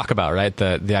always talk about, right?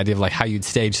 The idea of like how you'd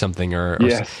stage something,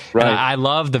 yes, right. I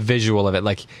love the visual of it.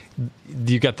 Like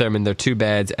you got them in their two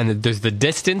beds, and there's the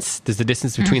distance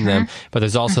between them, but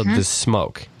there's also the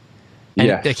smoke.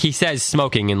 And like he says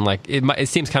smoking, and like it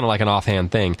seems kind of like an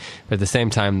offhand thing, but at the same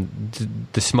time,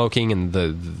 the smoking and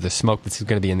the smoke that's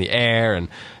going to be in the air,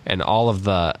 and all of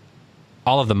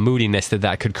the moodiness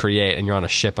that could create, and you're on a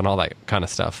ship and all that kind of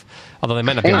stuff. Although they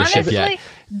might not be on a ship yet.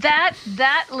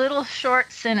 That little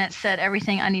short sentence said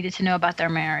everything I needed to know about their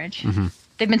marriage. Mm-hmm.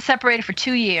 They've been separated for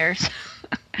 2 years.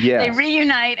 Yeah. They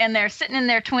reunite and they're sitting in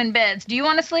their twin beds. Do you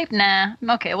want to sleep? Nah.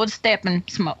 Okay, we'll just stay up and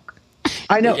smoke.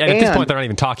 I know. And at this point, they're not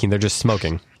even talking; they're just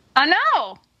smoking. I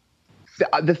know.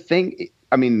 The thing,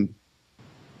 I mean,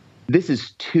 this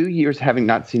is 2 years having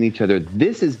not seen each other.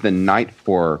 This is the night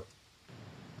for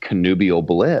connubial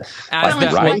bliss.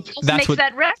 Right? That's what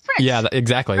that reference. Yeah,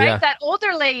 exactly. Right? Yeah, that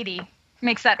older lady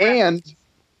makes that reference. And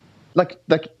like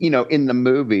in the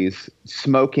movies,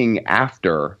 smoking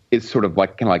after is sort of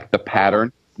like kind of like the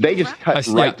pattern. They just cut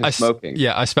right to smoking.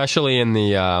 Yeah, especially in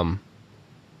the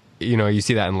you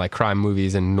see that in like crime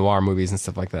movies and noir movies and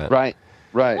stuff like that. Right.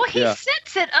 Well, he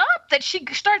sets it up that she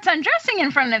starts undressing in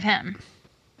front of him.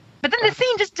 But then the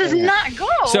scene just does not go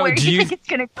where you think it's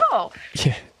going to go.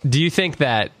 Yeah. Do you think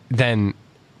that then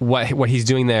what he's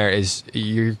doing there is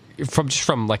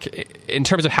from like in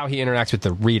terms of how he interacts with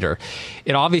the reader,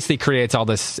 it obviously creates all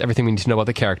this everything we need to know about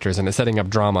the characters, and it's setting up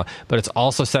drama, but it's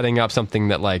also setting up something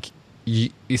that like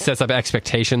he sets up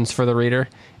expectations for the reader,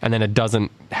 and then it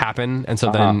doesn't happen, and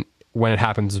so then when it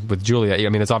happens with Julia, I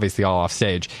mean, it's obviously all off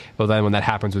stage, but then when that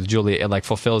happens with Julia, it like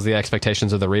fulfills the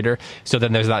expectations of the reader. So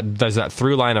then there's that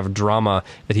through line of drama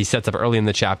that he sets up early in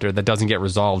the chapter that doesn't get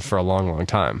resolved for a long, long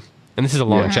time. And this is a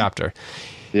long chapter.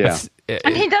 Yeah.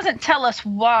 And he doesn't tell us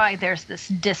why there's this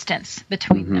distance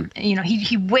between them. You know,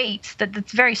 he waits.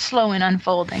 That's very slow in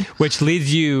unfolding. Which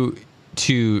leads you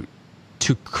to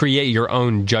create your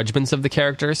own judgments of the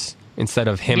characters instead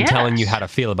of him telling you how to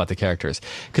feel about the characters.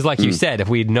 Because like you said, if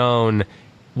we'd known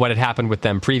what had happened with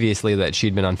them previously, that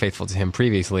she'd been unfaithful to him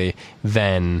previously,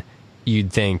 then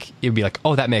you'd think, it'd be like,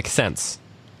 oh, that makes sense.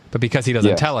 But because he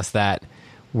doesn't tell us that,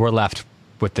 we're left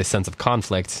with this sense of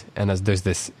conflict, and there's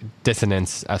this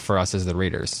dissonance for us as the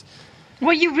readers.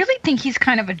 Well, you really think he's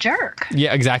kind of a jerk.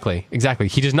 Yeah, exactly.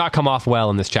 He does not come off well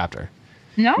in this chapter.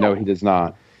 No, he does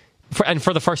not.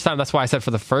 for the first time, that's why I said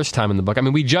for the first time in the book. I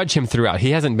mean, we judge him throughout.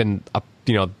 He hasn't been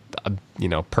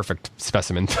a perfect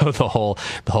specimen the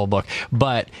whole book,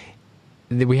 but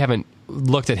we haven't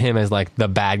looked at him as like the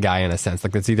bad guy in a sense.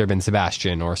 Like it's either been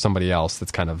Sebastian or somebody else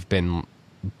that's kind of been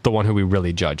the one who we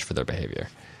really judge for their behavior.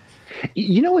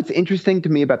 You know what's interesting to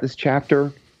me about this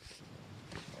chapter?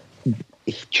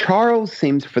 Charles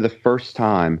seems for the first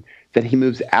time that he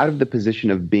moves out of the position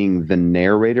of being the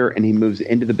narrator and he moves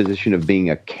into the position of being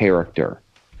a character.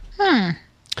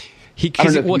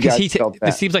 Because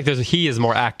it seems like he is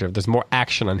more active. There's more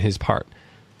action on his part.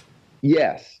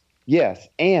 Yes.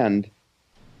 And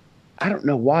I don't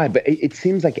know why, but it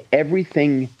seems like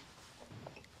everything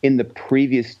in the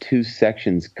previous two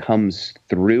sections comes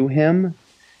through him,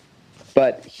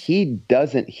 but he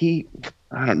doesn't.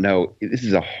 I don't know. This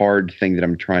is a hard thing that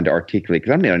I'm trying to articulate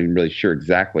because I'm not even really sure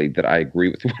exactly that I agree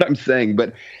with what I'm saying.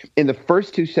 But in the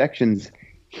first two sections,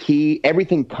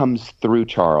 everything comes through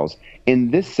Charles.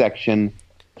 In this section,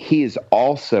 he is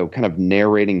also kind of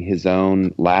narrating his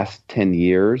own last 10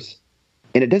 years.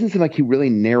 And it doesn't seem like he really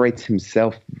narrates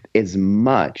himself as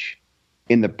much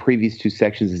in the previous two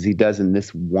sections as he does in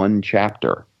this one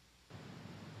chapter.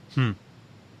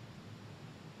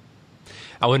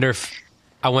 I wonder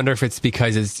if it's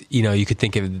because it's, you could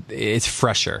think of it's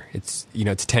fresher. It's,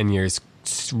 it's 10 years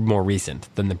more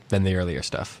recent than the earlier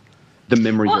stuff. The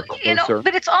memories are closer.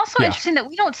 But it's also interesting that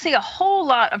we don't see a whole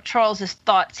lot of Charles's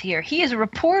thoughts here. He is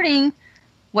reporting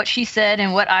what she said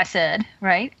and what I said,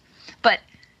 right? But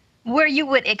where you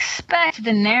would expect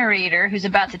the narrator who's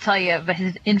about to tell you about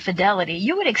his infidelity,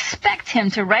 you would expect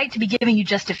him to be giving you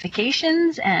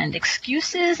justifications and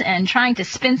excuses and trying to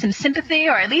spin some sympathy,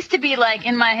 or at least to be like,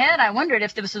 in my head, I wondered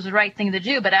if this was the right thing to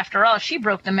do, but after all, she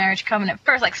broke the marriage covenant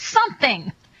first, like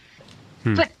something.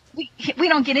 But we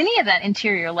don't get any of that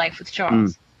interior life with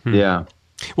Charles. Yeah.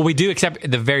 Well, we do, except at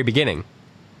the very beginning.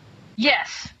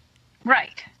 Yes.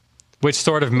 Right. Which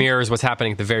sort of mirrors what's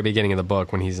happening at the very beginning of the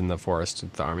book when he's in the forest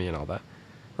with the army and all that.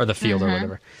 Or the field or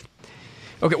whatever.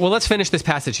 Okay, well, let's finish this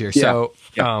passage here. Yeah.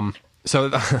 So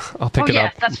I'll pick it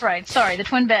up. Yeah, that's right. Sorry, the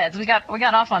twin beds. We got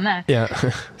off on that.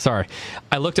 Yeah, sorry.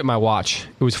 I looked at my watch.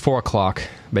 It was 4:00,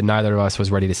 but neither of us was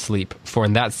ready to sleep. For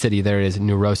in that city there is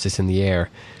neurosis in the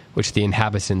air, which the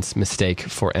inhabitants mistake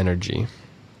for energy.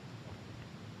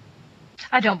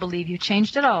 I don't believe you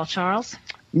changed at all, Charles.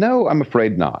 No, I'm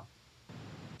afraid not.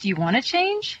 Do you want to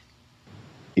change?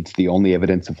 It's the only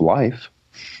evidence of life.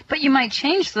 But you might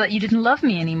change so that you didn't love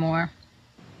me anymore.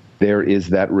 There is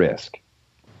that risk.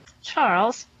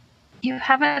 Charles, you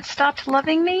haven't stopped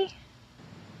loving me?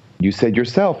 You said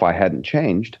yourself I hadn't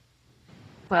changed.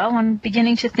 Well, I'm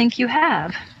beginning to think you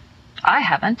have. I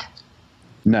haven't.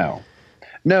 No,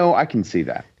 I can see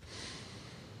that.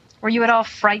 Were you at all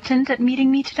frightened at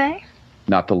meeting me today?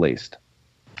 Not the least.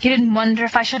 You didn't wonder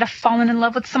if I should have fallen in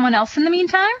love with someone else in the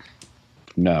meantime?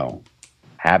 No.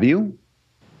 Have you?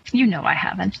 You know I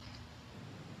haven't.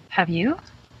 Have you?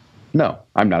 No,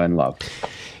 I'm not in love.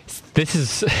 This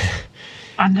is...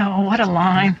 I know, what a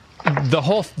line.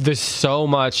 There's so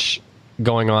much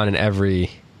going on in every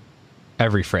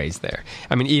phrase there.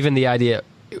 I mean, even the idea...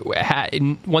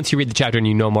 Once you read the chapter and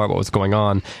you know more about what's going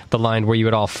on, the line, "Were you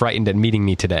at all frightened at meeting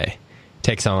me today?"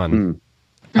 takes on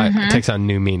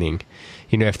new meaning.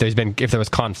 If there was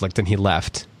conflict and he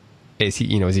left, is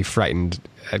he frightened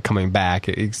at coming back?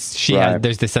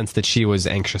 There's the sense that she was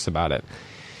anxious about it.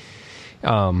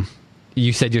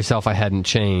 You said yourself I hadn't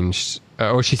changed,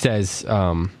 or she says,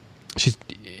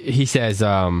 she says,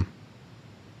 I'm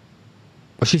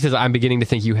beginning to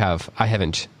think you have. I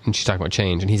haven't. And she's talking about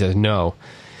change, and he says, no,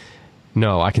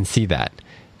 I can see that.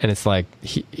 And it's like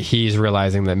he's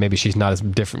realizing that maybe she's not as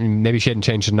different. Maybe she hadn't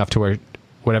changed enough to where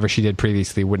whatever she did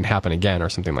previously wouldn't happen again, or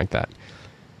something like that.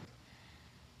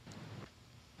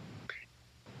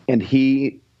 And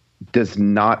he does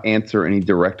not answer any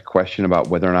direct question about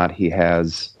whether or not he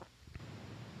has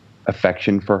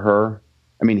affection for her.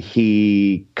 I mean,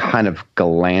 he kind of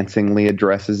glancingly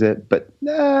addresses it, but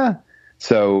nah.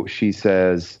 So she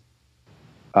says,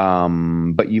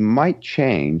 but you might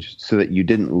change so that you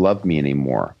didn't love me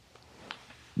anymore.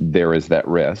 There is that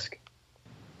risk.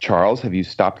 Charles, have you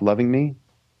stopped loving me?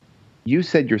 You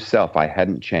said yourself I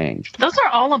hadn't changed. Those are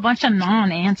all a bunch of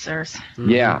non-answers.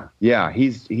 Yeah.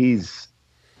 He's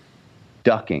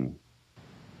ducking.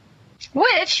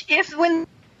 Which, if when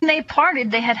they parted,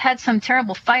 they had some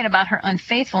terrible fight about her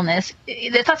unfaithfulness,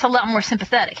 that's a lot more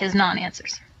sympathetic, his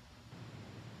non-answers.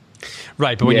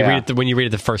 Right, but when you read it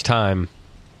the first time...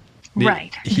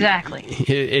 Right, exactly.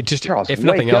 It just, Charles, if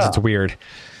nothing else, it's weird.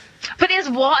 But is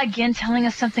Waugh again telling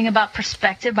us something about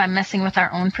perspective by messing with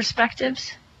our own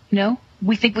perspectives?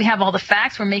 We think we have all the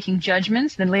facts. We're making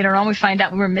judgments. Then later on, we find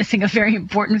out we were missing a very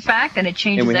important fact, and it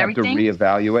changes everything. And we have to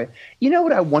reevaluate. You know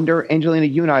what I wonder, Angelina?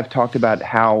 You and I have talked about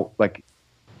how, like,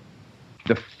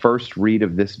 the first read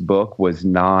of this book was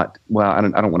not, well, I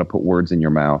don't want to put words in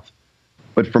your mouth,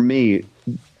 but for me,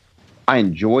 I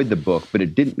enjoyed the book, but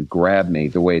it didn't grab me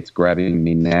the way it's grabbing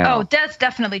me now. Oh, that's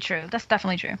definitely true. That's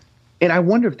definitely true. And I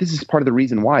wonder if this is part of the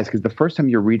reason why, is because the first time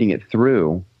you're reading it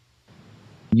through,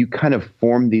 you kind of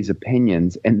form these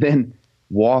opinions, and then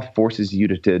Waugh forces you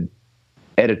to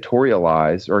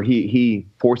editorialize, or he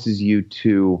forces you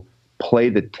to play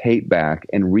the tape back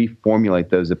and reformulate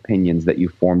those opinions that you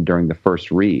formed during the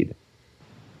first read.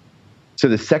 So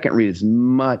the second read is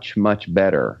much, much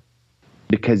better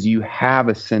because you have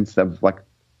a sense of like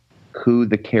who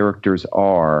the characters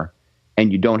are,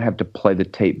 and you don't have to play the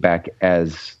tape back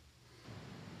as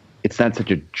it's not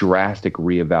such a drastic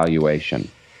reevaluation.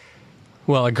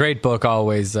 Well, a great book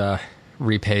always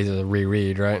repays as a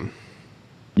reread, right?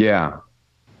 Yeah.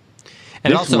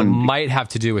 And it also might have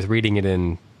to do with reading it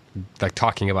in, like,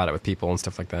 talking about it with people and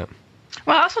stuff like that.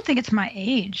 Well, I also think it's my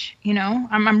age,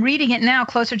 I'm reading it now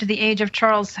closer to the age of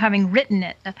Charles having written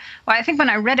it. Well, I think when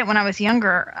I read it when I was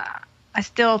younger, I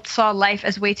still saw life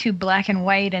as way too black and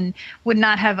white and would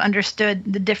not have understood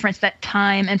the difference that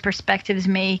time and perspectives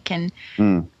make. And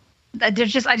I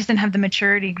just didn't have the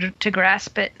maturity to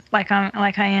grasp it like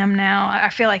I am now. I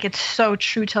feel like it's so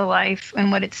true to life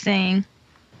and what it's saying.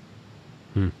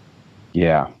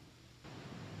 Yeah.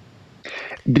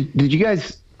 Did you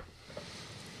guys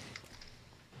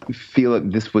feel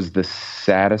that this was the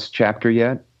saddest chapter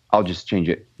yet? I'll just change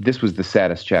it. This was the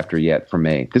saddest chapter yet for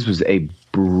me. This was a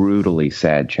brutally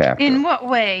sad chapter. In what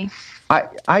way?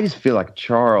 I just feel like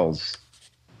Charles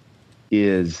he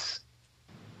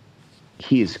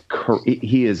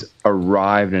has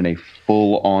arrived in a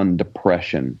full-on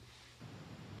depression.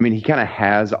 I mean, he kind of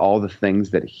has all the things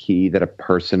that a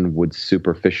person would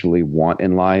superficially want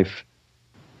in life: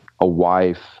 a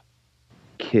wife,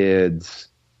 kids,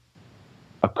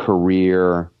 a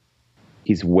career.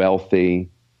 He's wealthy,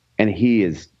 and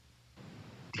it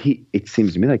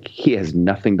seems to me like he has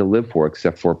nothing to live for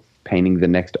except for painting the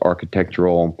next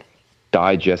architectural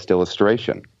digest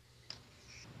illustration.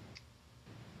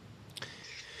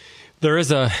 There is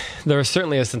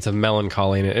certainly a sense of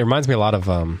melancholy in it. It reminds me a lot of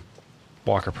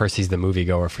Walker Percy's The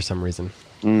Moviegoer for some reason.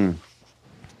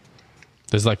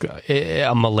 There's like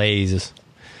a malaise,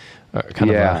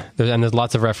 and there's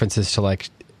lots of references to like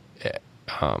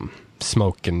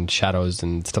smoke and shadows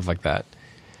and stuff like that,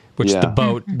 which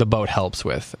the boat helps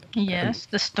with. Yes,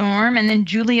 the storm, and then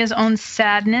Julia's own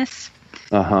sadness.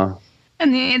 And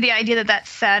the idea that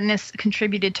sadness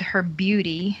contributed to her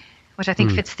beauty, which I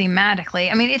think fits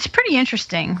thematically. I mean, it's pretty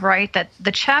interesting, right? That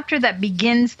the chapter that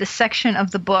begins the section of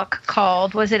the book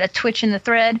called, was it A Twitch in the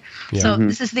Thread? Yeah. So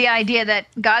this is the idea that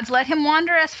God's let him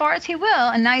wander as far as he will,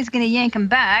 and now he's going to yank him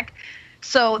back.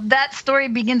 So that story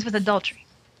begins with adultery.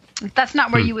 That's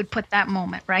not where you would put that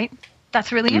moment, right?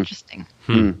 That's really interesting.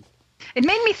 It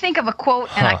made me think of a quote,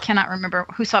 and I cannot remember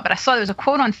who saw it, but I saw there was a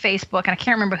quote on Facebook, and I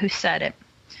can't remember who said it.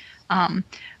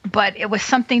 But it was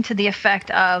something to the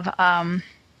effect of...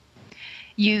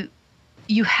 You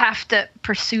have to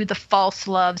pursue the false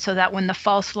love so that when the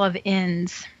false love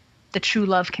ends, the true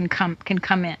love can come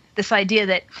in. This idea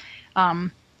that,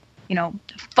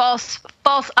 false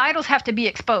idols have to be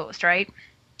exposed, right?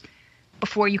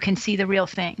 Before you can see the real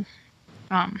thing.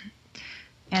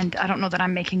 And I don't know that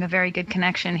I'm making a very good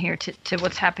connection here to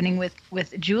what's happening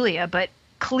with Julia, but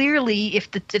clearly if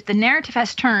the narrative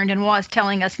has turned and was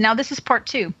telling us, now this is part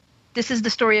 2. This is the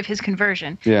story of his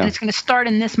conversion. Yeah. And it's going to start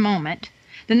in this moment.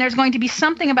 Then there's going to be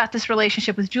something about this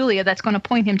relationship with Julia that's going to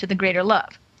point him to the greater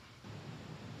love.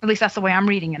 At least that's the way I'm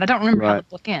reading it. I don't remember how the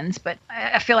book ends, but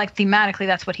I feel like thematically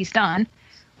that's what he's done.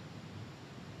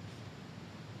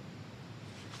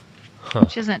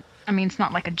 Which isn't, I mean, it's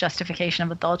not like a justification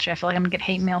of adultery. I feel like I'm going to get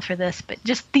hate mail for this, but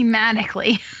just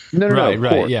thematically. No,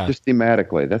 right, yeah. Just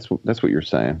thematically. That's what you're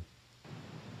saying.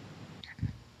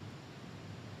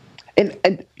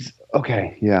 And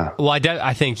okay, yeah. Well,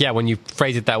 I think, when you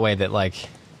phrase it that way, that like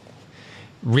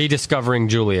rediscovering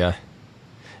Julia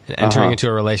and entering into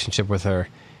a relationship with her,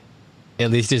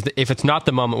 at least if it's not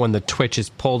the moment when the twitch is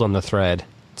pulled on the thread,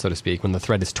 so to speak, when the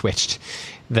thread is twitched,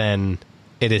 then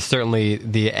it is certainly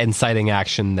the inciting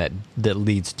action that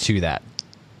leads to that.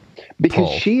 Because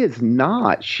pull. she is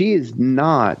not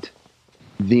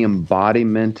the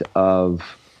embodiment of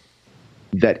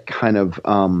that kind of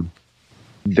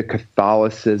the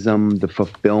Catholicism, the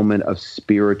fulfillment of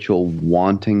spiritual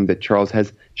wanting that Charles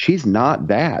has. She's not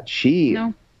that. She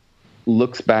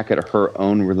looks back at her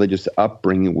own religious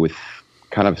upbringing with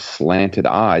kind of slanted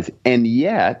eyes, and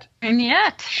yet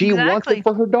she wants it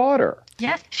for her daughter.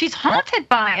 Yes, she's haunted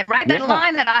by it, right? That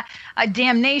line that I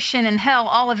damnation and hell,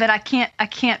 all of it, I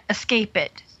can't escape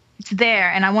it. It's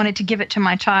there, and I wanted to give it to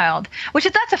my child.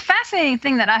 That's a fascinating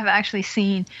thing that I've actually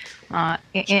seen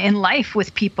in life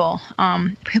with people,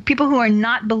 people who are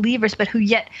not believers, but who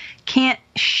yet can't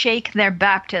shake their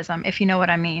baptism, if you know what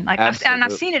I mean. Like,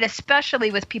 I've seen it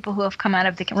especially with people who have come out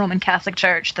of the Roman Catholic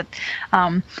Church. That,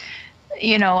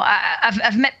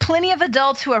 I've met plenty of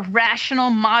adults who are rational,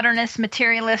 modernist,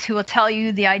 materialists who will tell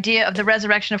you the idea of the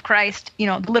resurrection of Christ,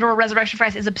 the literal resurrection of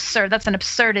Christ is absurd. That's an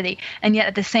absurdity. And yet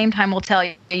at the same time will tell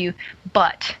you,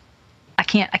 but I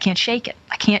can't shake it.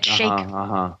 I can't shake it.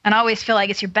 And I always feel like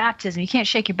it's your baptism. You can't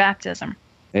shake your baptism.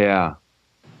 Yeah.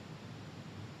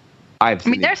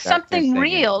 There's something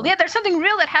real. Yeah, there's something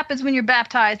real that happens when you're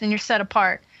baptized and you're set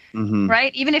apart. Mm-hmm.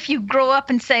 Right? Even if you grow up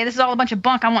and say, this is all a bunch of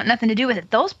bunk, I want nothing to do with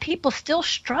it. Those people still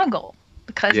struggle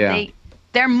because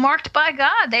they're marked by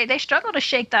God. They struggle to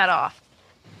shake that off.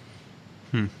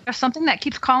 There's something that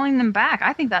keeps calling them back.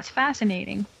 I think that's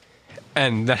fascinating.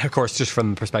 And that, of course, just from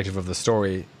the perspective of the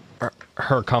story,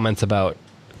 her comments about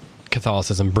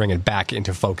Catholicism bring it back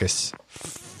into focus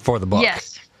for the book.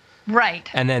 Yes. Right.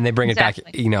 And then they bring it back,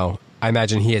 I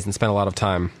imagine he hasn't spent a lot of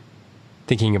time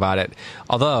thinking about it.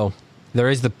 Although there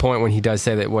is the point when he does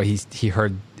say that he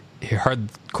heard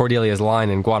Cordelia's line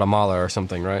in Guatemala or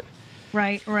something, right?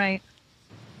 Right.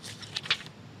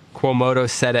 Quo modo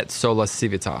sedet sola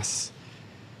civitas.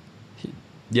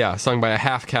 Sung by a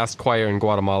half-caste choir in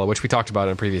Guatemala, which we talked about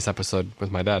in a previous episode with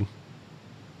my dad.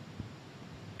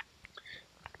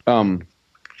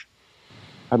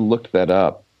 I looked that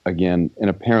up again, and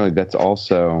apparently that's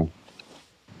also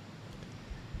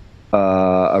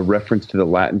a reference to the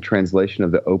Latin translation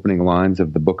of the opening lines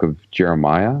of the book of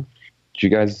Jeremiah. Did you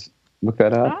guys look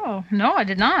that up? Oh, no, I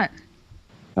did not.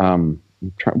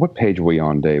 What page are we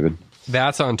on, David?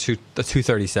 That's on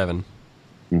 237.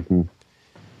 Mm-hmm.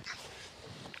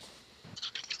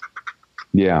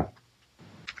 Yeah.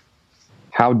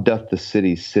 How doth the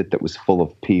city sit that was full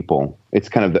of people? It's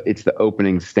kind of it's the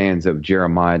opening stanza of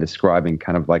Jeremiah describing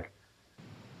kind of like,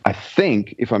 I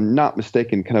think, if I'm not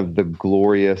mistaken, kind of the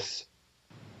glorious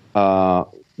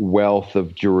wealth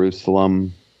of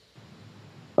Jerusalem,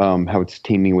 how it's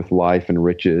teeming with life and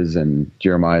riches, and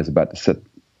Jeremiah is about to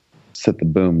set the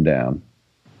boom down.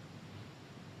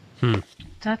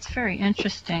 That's very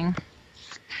interesting.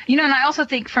 And I also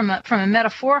think from a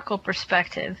metaphorical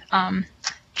perspective,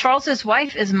 Charles's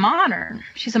wife is modern.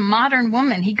 She's a modern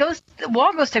woman.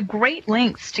 Wall goes to great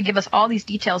lengths to give us all these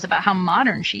details about how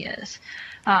modern she is.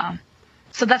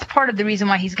 So that's part of the reason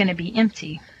why he's going to be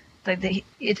empty.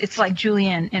 It's like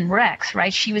Julia and Rex,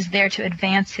 right? She was there to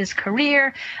advance his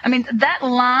career. That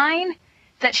line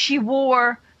that she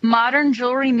wore, modern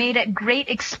jewelry made at great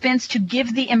expense to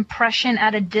give the impression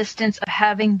at a distance of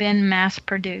having been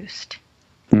mass-produced.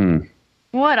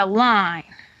 What a line.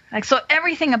 So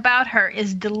everything about her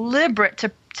is deliberate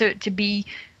to be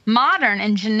modern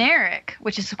and generic,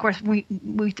 which is, of course, we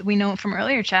know from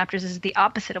earlier chapters is the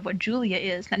opposite of what Julia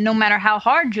is. That no matter how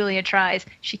hard Julia tries,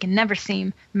 she can never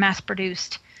seem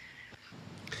mass-produced.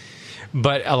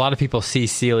 But a lot of people see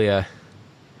Celia,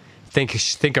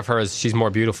 think of her as she's more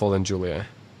beautiful than Julia.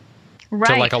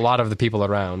 Right. To like a lot of the people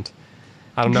around.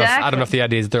 I don't know if the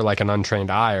idea is they're like an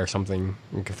untrained eye or something.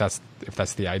 If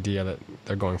that's the idea that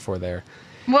they're going for there.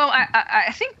 Well,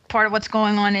 I think part of what's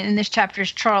going on in this chapter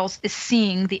is Charles is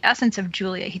seeing the essence of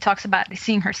Julia. He talks about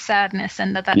seeing her sadness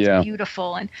and that's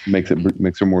beautiful and makes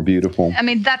her more beautiful.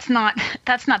 That's not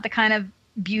the kind of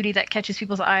beauty that catches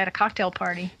people's eye at a cocktail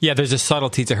party. Yeah, there's a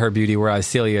subtlety to her beauty, whereas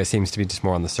Celia seems to be just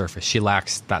more on the surface. She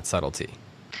lacks that subtlety.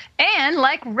 And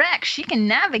like Rex, she can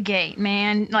navigate,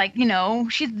 man.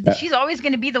 She's always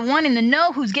going to be the one in the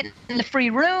know who's getting the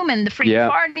free room and the free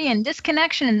party and this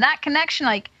connection and that connection.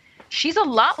 She's a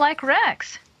lot like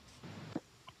Rex.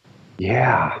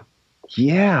 Yeah.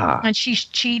 And she's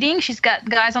cheating. She's got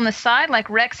guys on the side like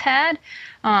Rex had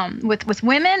with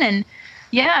women. And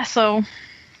so.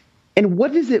 And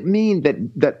what does it mean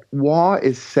that Waugh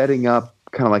is setting up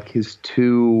kind of like his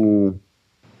two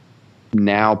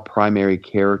now primary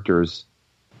characters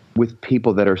with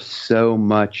people that are so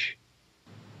much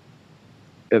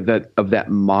of that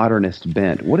modernist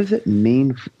bent? What does it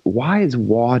mean? Why is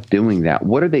Waugh doing that?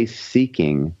 What are they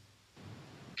seeking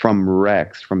from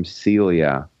Rex, from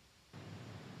Celia?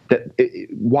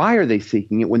 Why are they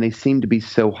seeking it when they seem to be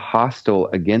so hostile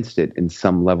against it in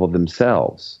some level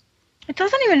themselves? It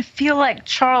doesn't even feel like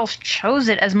Charles chose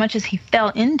it as much as he fell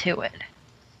into it.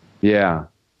 Yeah.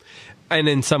 And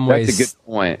in some ways, that's a good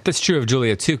point. That's true of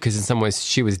Julia too, because in some ways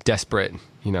she was desperate,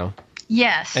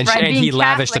 Yes, And, right. and Being he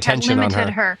lavished Catholic has attention on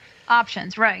limited her. her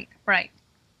options. Right.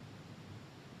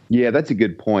 Yeah, that's a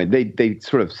good point. They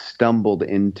sort of stumbled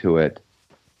into it.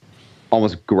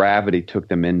 Almost gravity took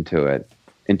them into it.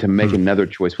 And to make another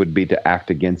choice would be to act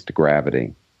against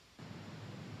gravity.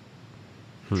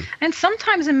 And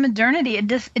sometimes in modernity, it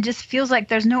just feels like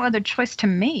there's no other choice to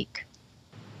make.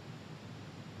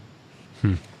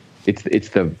 It's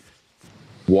the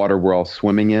water we're all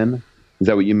swimming in. Is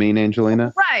that what you mean,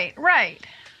 Angelina? Right.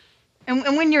 And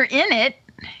when you're in it,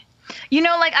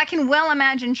 like I can well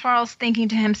imagine Charles thinking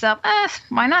to himself,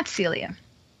 why not Celia?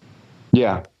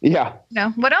 Yeah.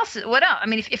 What else? I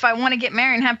mean, if I want to get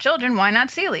married and have children, why not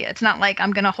Celia? It's not like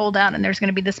I'm going to hold out and there's going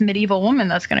to be this medieval woman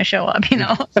that's going to show up,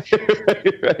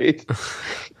 Right.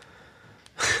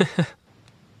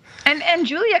 And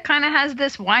Julia kind of has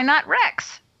this why not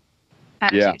Rex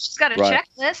attitude. Yeah, She's got a right.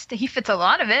 checklist. He fits a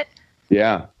lot of it.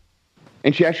 Yeah.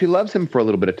 And she actually loves him for a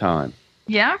little bit of time.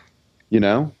 Yeah.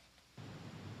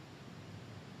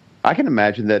 I can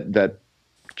imagine that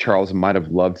Charles might have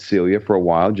loved Celia for a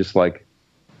while, just like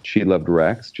she loved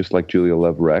Rex, just like Julia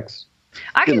loved Rex.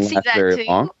 I can Didn't see last that very too.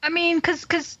 long. I mean,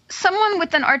 because someone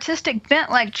with an artistic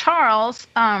bent like Charles,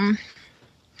 as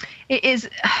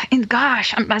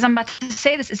I'm about to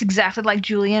say this, is exactly like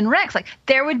Julia and Rex. Like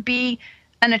there would be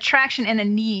an attraction and a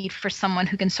need for someone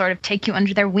who can sort of take you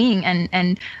under their wing and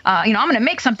I'm going to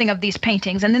make something of these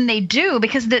paintings, and then they do,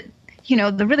 because the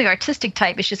really artistic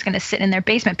type is just going to sit in their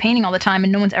basement painting all the time,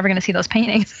 and no one's ever going to see those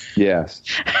paintings. Yes.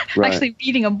 I'm Right. actually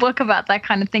reading a book about that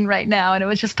kind of thing right now, and it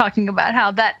was just talking about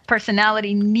how that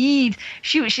personality needs.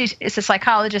 She's a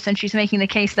psychologist, and she's making the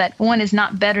case that one is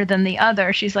not better than the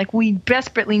other. She's like, we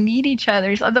desperately need each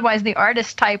other. Otherwise, the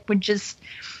artist type would just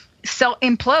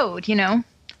implode.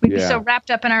 We'd be so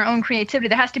wrapped up in our own creativity.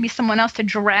 There has to be someone else to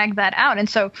drag that out. And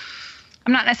so,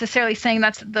 I'm not necessarily saying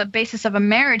that's the basis of a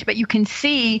marriage, but you can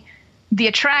see the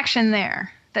attraction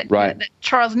there that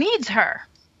Charles needs her.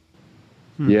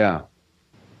 Yeah.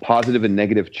 Positive and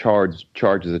negative charges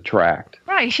attract.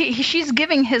 Right. She's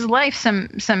giving his life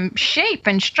some shape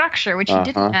and structure, which he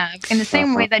didn't have, in the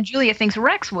same way that Julia thinks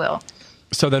Rex will.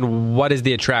 So then what is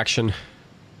the attraction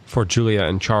for Julia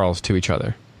and Charles to each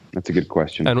other? That's a good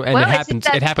question. And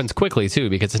it happens quickly too,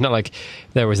 because it's not like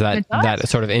there was that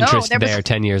sort of interest there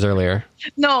 10 years earlier.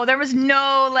 No, there was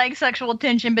no sexual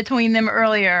tension between them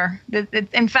earlier.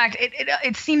 In fact,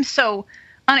 it seems so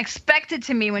unexpected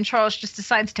to me when Charles just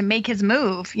decides to make his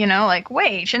move.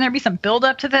 Wait, shouldn't there be some build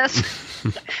up to this?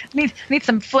 need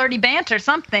some flirty banter or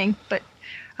something. But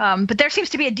there seems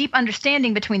to be a deep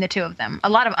understanding between the two of them. A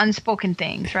lot of unspoken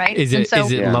things, right? Is it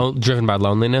driven by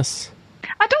loneliness?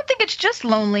 I don't think it's just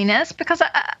loneliness, because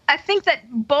I think that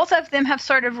both of them have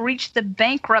sort of reached the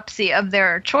bankruptcy of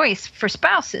their choice for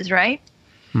spouses, right?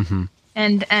 Mm-hmm.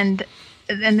 And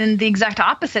then the exact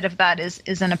opposite of that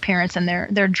is an appearance, and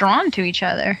they're drawn to each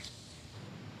other.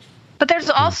 But there's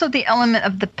also the element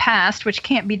of the past, which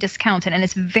can't be discounted, and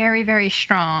it's very, very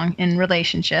strong in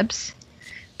relationships,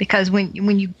 because when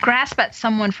you grasp at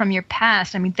someone from your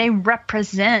past, I mean, they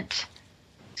represent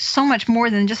so much more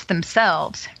than just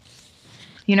themselves.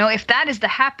 If that is the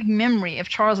happy memory of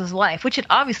Charles's life, which it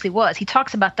obviously was, he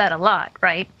talks about that a lot,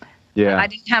 right? Yeah. I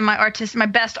didn't have my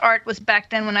best art was back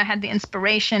then when I had the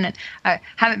inspiration, and I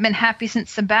haven't been happy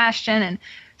since Sebastian. And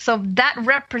so that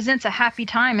represents a happy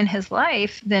time in his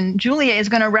life. Then Julia is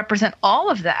going to represent all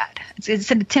of that. It's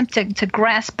an attempt to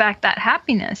grasp back that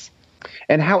happiness.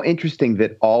 And how interesting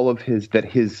that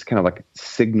his kind of like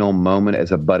signal moment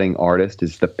as a budding artist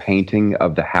is the painting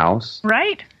of the house.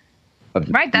 Right.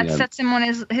 That sets him on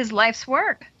his life's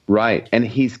work. Right. And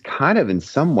he's kind of, in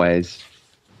some ways,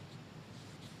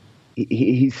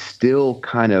 he's still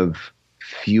kind of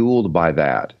fueled by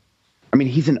that. I mean,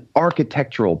 he's an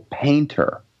architectural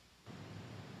painter.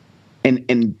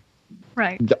 And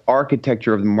the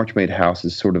architecture of the Marchmaid house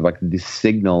is sort of like the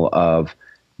signal of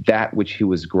that which he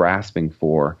was grasping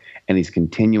for, and he's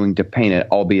continuing to paint it,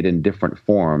 albeit in different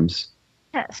forms.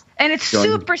 Yes, and it's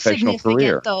super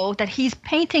significant, though, that he's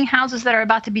painting houses that are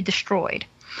about to be destroyed.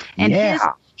 And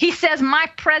he says, my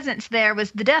presence there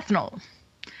was the death knell.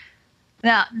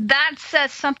 Now, that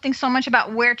says something so much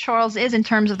about where Charles is in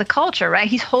terms of the culture, right?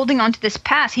 He's holding on to this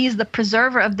past. He is the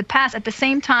preserver of the past at the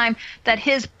same time that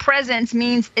his presence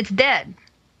means it's dead.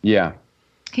 Yeah.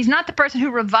 He's not the person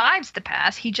who revives the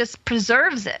past. He just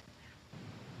preserves it.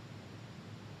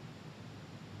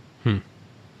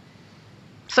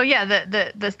 So yeah,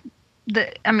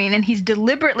 and he's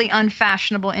deliberately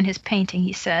unfashionable in his painting,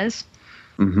 he says.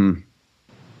 Mm-hmm.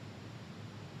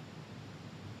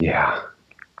 Yeah.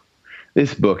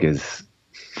 This book is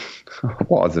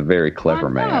Wa's a very clever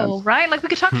man. Right? Like we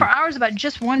could talk for hours about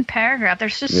just one paragraph.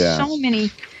 There's just so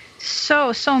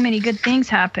many good things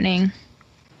happening.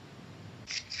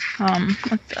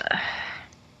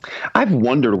 I've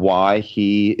wondered why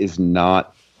he is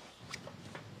not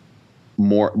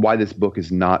why this book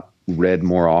is not read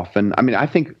more often. I mean, I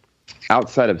think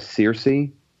outside of Circe,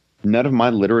 none of my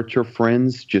literature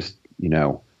friends just,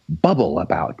 bubble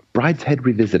about Brideshead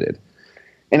Revisited.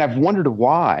 And I've wondered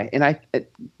why. And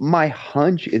my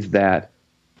hunch is that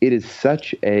it is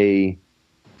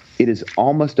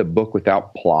almost a book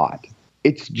without plot.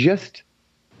 It's just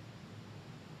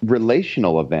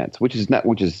relational events,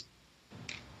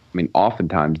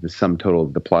 oftentimes the sum total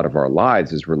of the plot of our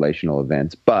lives is relational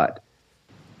events, but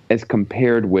as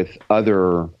compared with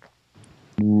other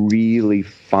really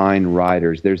fine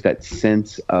writers, there's that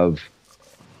sense of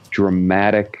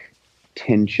dramatic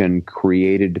tension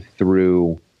created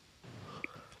through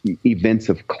events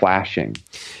of clashing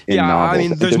in novels. I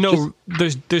mean,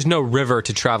 there's no river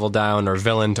to travel down or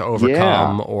villain to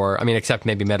overcome, or except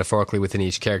maybe metaphorically within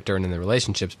each character and in the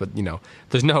relationships. But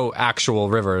there's no actual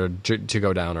river to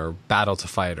go down or battle to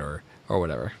fight or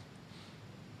whatever.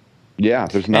 Yeah,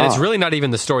 there's not. And it's really not even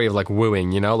the story of like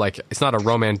wooing, like it's not a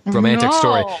romantic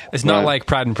story. It's not like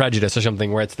Pride and Prejudice or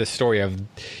something where it's this story of,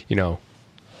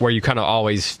 where you kind of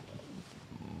always.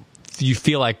 You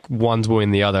feel like one's wooing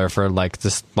the other for like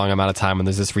this long amount of time, and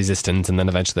there's this resistance, and then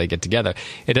eventually they get together.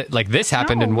 It like this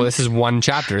happened, and this is one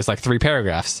chapter. It's like 3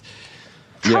 paragraphs.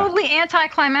 Totally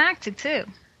anticlimactic too.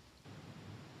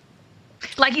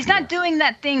 Like he's not doing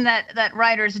that thing that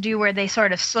writers do, where they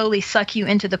sort of slowly suck you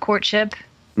into the courtship,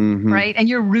 right? And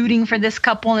you're rooting for this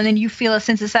couple, and then you feel a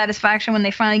sense of satisfaction when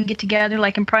they finally get together,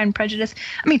 like in Pride and Prejudice.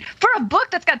 I mean, for a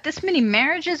book that's got this many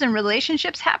marriages and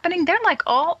relationships happening, they're like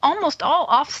almost all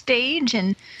off stage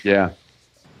and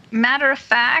matter of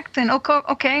fact. And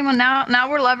okay, well now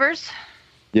we're lovers.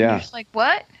 Yeah, and you're just like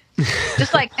what?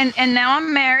 Just like and now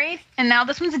I'm married, and now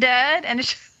this one's dead, and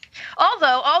it's.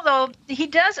 Although he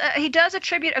does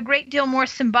attribute a great deal more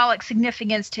symbolic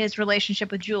significance to his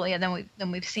relationship with Julia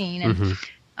than we've seen, and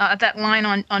that line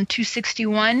on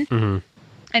 261, and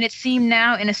it seemed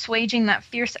now in assuaging that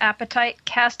fierce appetite,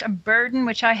 cast a burden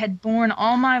which I had borne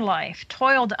all my life,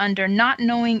 toiled under, not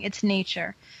knowing its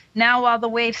nature. Now while the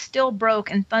wave still broke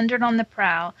and thundered on the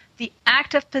prow, the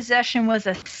act of possession was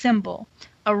a symbol,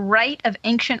 a rite of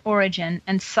ancient origin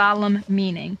and solemn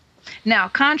meaning. Now,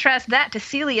 contrast that to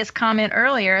Celia's comment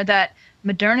earlier that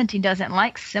modernity doesn't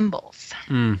like symbols.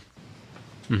 And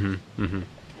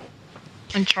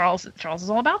Charles is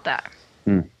all about that.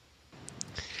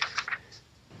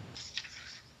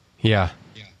 Yeah.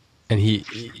 And he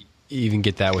even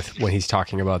get that with when he's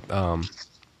talking about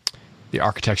the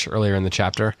architecture earlier in the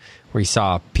chapter, where he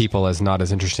saw people as not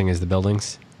as interesting as the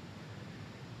buildings.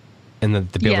 And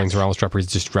the buildings were almost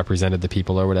just represented the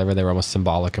people or whatever. They were almost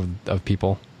symbolic of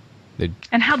people.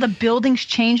 And how the buildings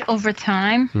change over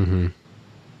time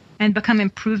and become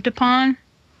improved upon.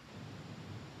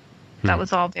 That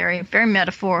was all very, very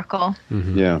metaphorical.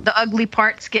 Yeah. The ugly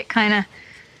parts get kind of,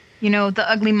 the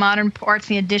ugly modern parts,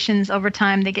 the additions over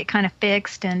time, they get kind of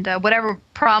fixed. And whatever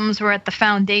problems were at the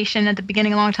foundation at the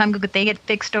beginning a long time ago, they get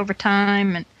fixed over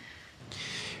time. And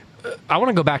I want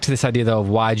to go back to this idea, though, of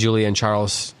why Julia and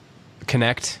Charles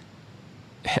connect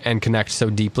so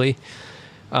deeply.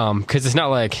 Because it's not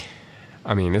like...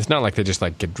 it's not like they just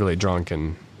like get really drunk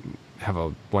and have a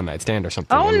one-night stand or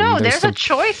something. Oh, no, there's a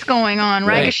choice going on,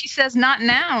 right? Because she says, not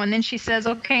now, and then she says,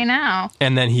 okay, now.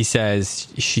 And then she says,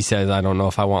 I don't know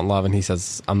if I want love, and he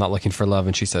says, I'm not looking for love,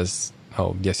 and she says,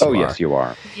 oh, yes, you are. Yes, you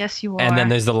are. Yes, you are. And then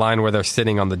there's the line where they're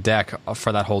sitting on the deck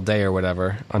for that whole day or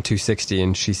whatever, on 260,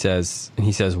 and he says,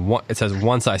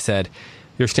 once I said,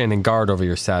 you're standing guard over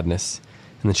your sadness.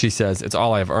 And then she says, it's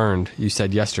all I have earned, you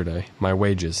said yesterday, my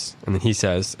wages. And then he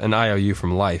says, an IOU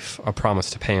from life, a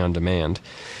promise to pay on demand.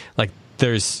 Like,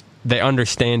 they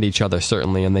understand each other,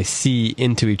 certainly, and they see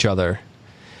into each other.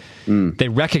 They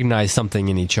recognize something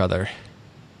in each other.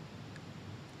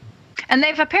 And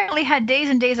they've apparently had days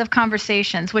and days of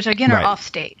conversations, which again are off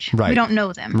stage. Right. We don't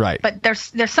know them. Right. But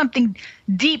there's something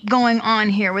deep going on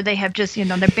here where they have just,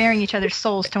 they're bearing each other's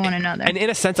souls to one another. And in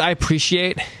a sense, I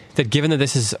appreciate that given that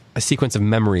this is a sequence of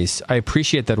memories, I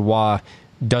appreciate that Wa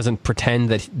doesn't pretend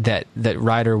that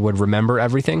Ryder would remember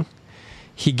everything.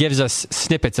 He gives us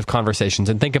snippets of conversations,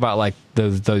 and think about like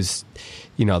those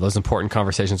important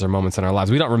conversations or moments in our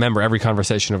lives. We don't remember every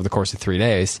conversation over the course of 3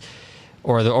 days,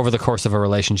 or over the course of a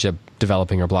relationship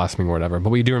developing or blossoming or whatever.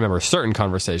 But we do remember certain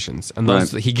conversations, and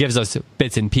those he gives us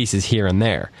bits and pieces here and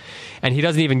there. And he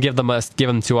doesn't even give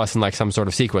them to us in like some sort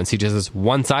of sequence. He just says,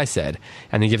 once I said,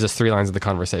 and he gives us 3 lines of the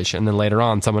conversation, and then later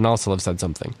on someone else will have said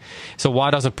something. So Waugh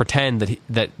doesn't pretend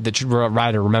that the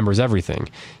writer remembers everything,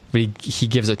 but he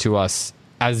gives it to us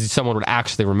as someone would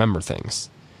actually remember things.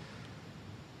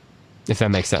 If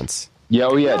that makes sense.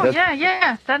 Yeah,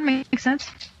 Yeah, that makes sense.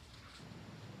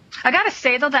 I gotta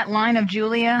say, though, that line of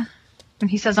Julia, when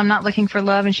he says, I'm not looking for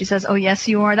love, and she says, oh, yes,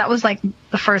 you are, that was like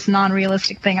the first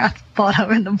non-realistic thing I thought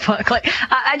of in the book. Like,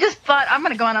 I just thought, I'm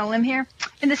gonna go on a limb here.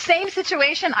 In the same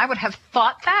situation, I would have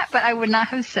thought that, but I would not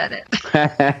have said it.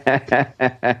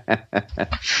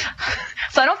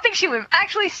 So I don't think she would have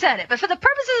actually said it, but for the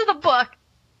purposes of the book,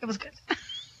 it was good.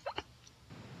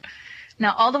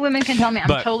 Now, all the women can tell me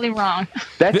I'm totally wrong.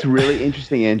 That's really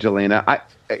interesting, Angelina.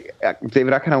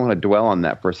 David, I kind of want to dwell on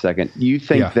that for a second. You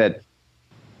think that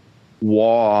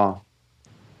Waugh,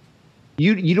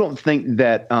 you don't think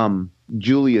that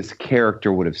Julia's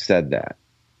character would have said that?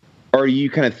 Or you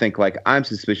kind of think like, I'm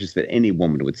suspicious that any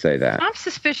woman would say that? I'm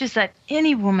suspicious that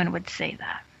any woman would say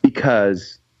that.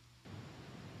 Because?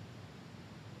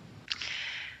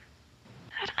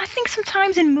 I think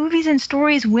sometimes in movies and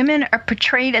stories, women are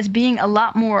portrayed as being a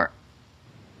lot more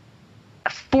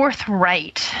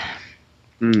forthright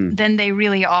than they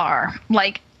really are.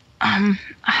 Like,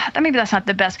 maybe that's not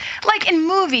the best. Like in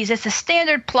movies, it's a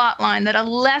standard plot line that a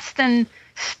less than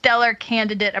stellar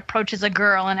candidate approaches a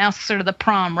girl and asks her to the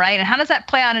prom, right? And how does that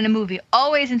play out in a movie?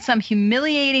 Always in some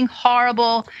humiliating,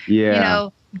 horrible,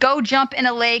 go jump in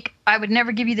a lake, I would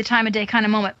never give you the time of day kind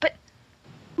of moment. But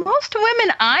most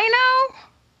women I know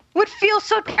would feel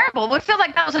so terrible, would feel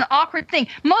like that was an awkward thing.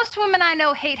 Most women I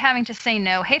know hate having to say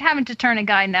no, hate having to turn a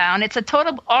guy down. It's a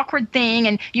total awkward thing,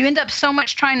 and you end up so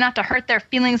much trying not to hurt their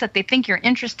feelings that they think you're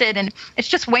interested, and it's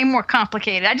just way more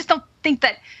complicated. I just don't think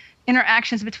that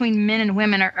interactions between men and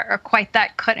women are quite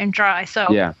that cut and dry.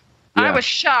 So I was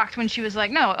shocked when she was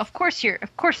like, no, of course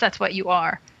that's what you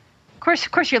are. Of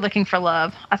course you're looking for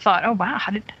love. I thought, oh wow,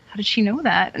 how did she know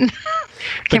that? I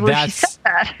can't believe she said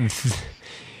that.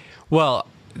 Well,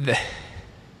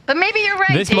 but maybe you're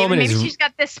right, this David. moment maybe she's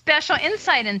got this special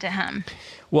insight into him.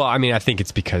 Well, I mean, I think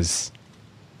it's because,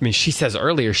 she says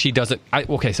earlier she doesn't.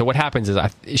 Okay, so what happens is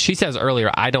she says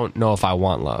earlier, I don't know if I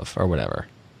want love or whatever.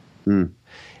 And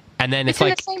then it's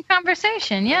like in the same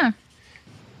conversation, yeah.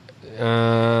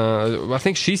 I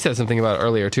think she says something about it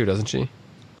earlier too, doesn't she?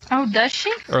 Oh, does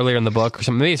she? Earlier in the book, or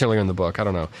something. Maybe it's earlier in the book. I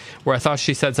don't know. Where I thought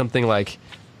she said something like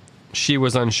she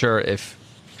was unsure if.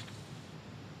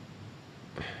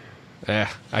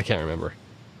 I can't remember.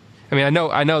 I mean, I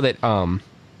know that. Well,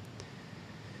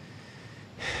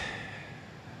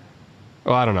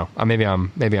 I don't know. Maybe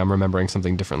I'm remembering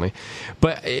something differently,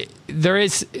 but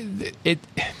this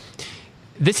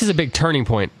is a big turning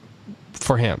point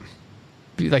for him.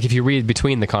 Like if you read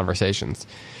between the conversations,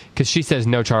 because she says,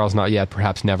 "No, Charles, not yet.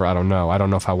 Perhaps never. I don't know. I don't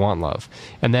know if I want love."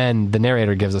 And then the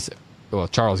narrator gives us,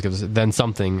 Charles gives us, then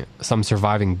some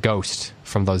surviving ghost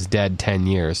from those dead 10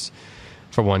 years.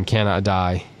 For one cannot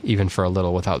die, even for a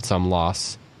little, without some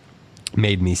loss.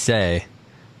 Made me say,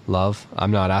 love,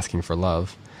 I'm not asking for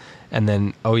love. And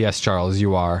then, oh yes, Charles,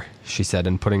 you are, she said,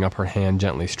 and putting up her hand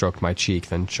gently stroked my cheek,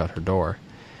 then shut her door.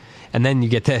 And then you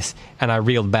get this, and I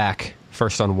reeled back,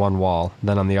 first on one wall,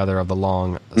 then on the other of the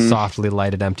long, softly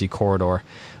lighted empty corridor.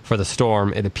 For the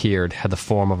storm, it appeared, had the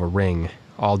form of a ring.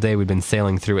 All day we'd been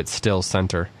sailing through its still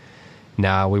center.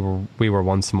 Now we were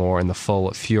once more in the full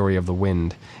fury of the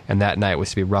wind, and that night was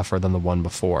to be rougher than the one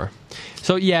before.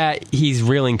 So yeah, he's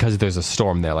reeling because there's a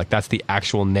storm there. Like that's the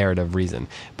actual narrative reason.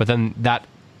 But then that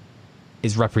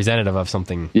is representative of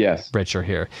something richer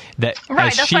here. That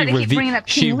right, that's why they keep bringing up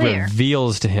King Lear.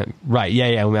 Reveals to him. Right,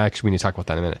 yeah. We need to talk about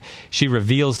that in a minute. She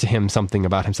reveals to him something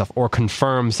about himself, or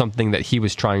confirms something that he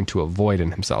was trying to avoid in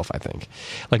himself. I think,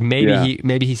 like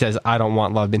maybe he says, "I don't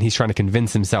want love," and he's trying to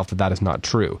convince himself that is not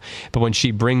true. But when she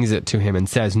brings it to him and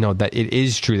says, "No, that it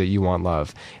is true that you want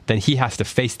love," then he has to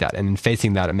face that, and in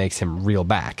facing that, it makes him reel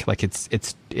back. Like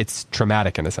it's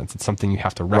traumatic in a sense. It's something you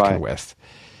have to reckon with.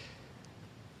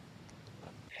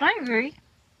 I agree.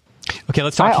 Okay,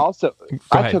 let's talk.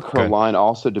 I took her line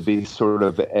also to be sort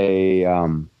of a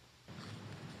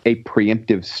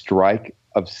preemptive strike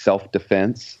of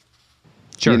self-defense.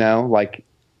 Sure. Like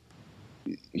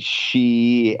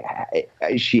she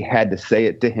had to say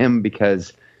it to him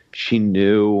because she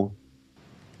knew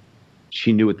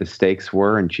what the stakes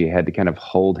were, and she had to kind of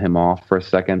hold him off for a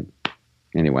second.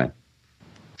 Anyway.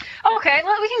 Oh Okay,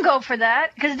 well, we can go for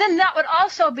that, because then that would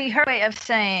also be her way of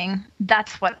saying,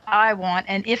 that's what I want,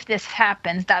 and if this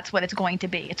happens, that's what it's going to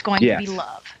be. It's going to be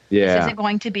love. Yeah. This isn't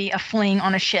going to be a fling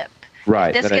on a ship.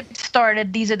 Right. If this gets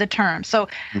started, these are the terms. So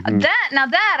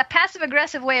that, a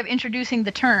passive-aggressive way of introducing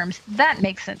the terms, that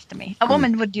makes sense to me. A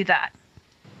woman would do that.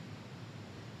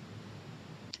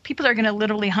 People are going to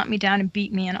literally hunt me down and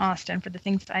beat me in Austin for the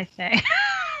things I say.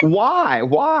 Why?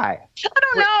 I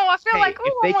don't know. I feel like,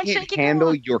 if they I can't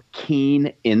handle your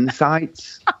keen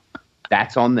insights,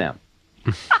 that's on them.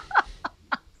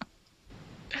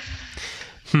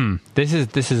 This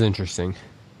is interesting.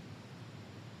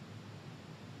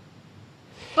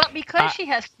 But because she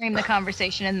has framed the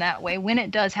conversation in that way, when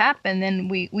it does happen, then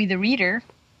we the reader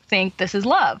think this is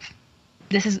love.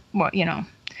 This is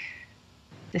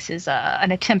this is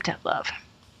an attempt at love.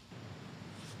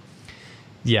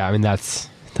 Yeah, I mean that's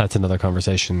another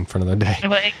conversation for another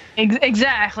day.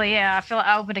 Exactly. Yeah, I feel like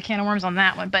I opened a can of worms on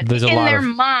that one. But There's in their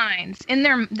minds,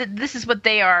 this is what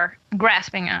they are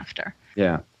grasping after.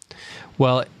 Yeah.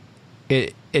 Well,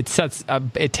 it sets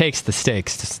it takes the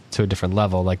stakes to a different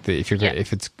level. Like if you're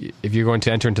going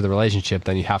to enter into the relationship,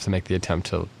 then you have to make the attempt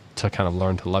to kind of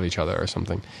learn to love each other or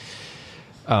something.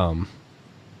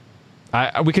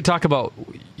 We could talk about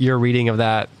your reading of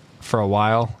that for a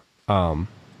while.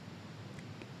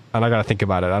 And I got to think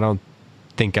about it. I don't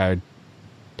think I'd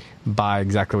buy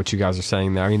exactly what you guys are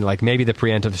saying there. I mean, like maybe the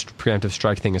preemptive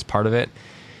strike thing is part of it,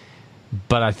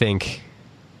 but I think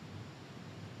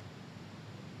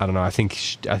I don't know. I think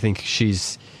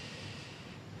she's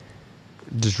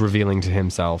just revealing to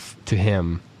him.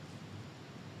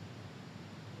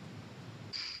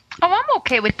 Oh, I'm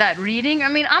okay with that reading. I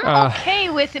mean, I'm okay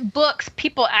with books,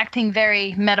 people acting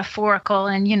very metaphorical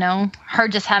and, her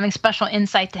just having special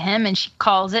insight to him and she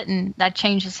calls it and that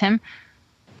changes him.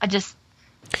 I just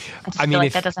feel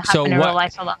like that doesn't happen in real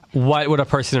life a lot. What would a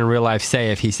person in real life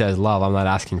say if he says love? I'm not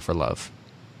asking for love.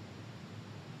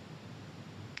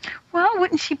 Well,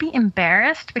 wouldn't she be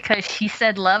embarrassed because she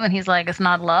said love and he's like, it's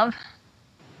not love?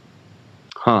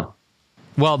 Huh.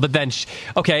 Well, but then,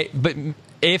 but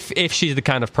if she's the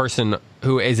kind of person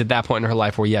who is at that point in her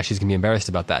life where, she's going to be embarrassed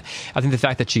about that. I think the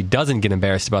fact that she doesn't get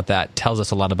embarrassed about that tells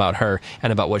us a lot about her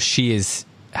and about how she is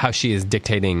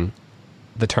dictating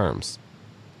the terms.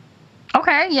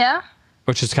 Okay, yeah.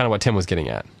 Which is kind of what Tim was getting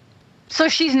at. So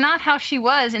she's not how she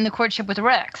was in the courtship with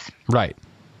Rex. Right.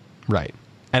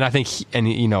 And I think,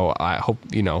 I hope,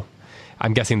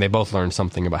 I'm guessing they both learned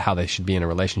something about how they should be in a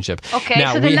relationship. Okay,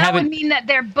 now, so then that would mean that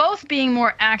they're both being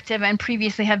more active and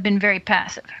previously have been very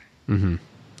passive. Mm-hmm.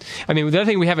 I mean, the other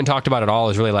thing we haven't talked about at all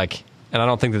is really like, and I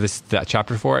don't think that that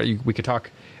chapter for it, we could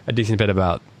talk a decent bit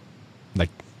about like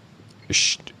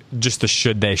just the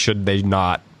should they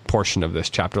not portion of this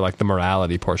chapter, like the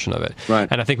morality portion of it. Right.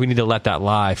 And I think we need to let that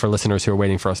lie for listeners who are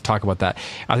waiting for us to talk about that.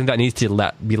 I think that needs to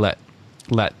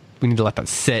we need to let that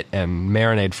sit and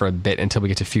marinate for a bit until we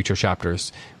get to future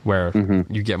chapters where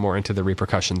you get more into the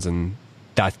repercussions and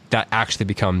that actually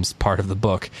becomes part of the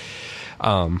book.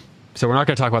 So we're not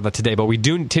going to talk about that today, but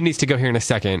Tim needs to go here in a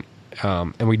second.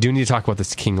 And we do need to talk about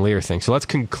this King Lear thing. So let's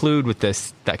conclude with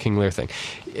that King Lear thing.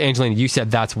 Angelina, you said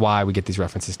that's why we get these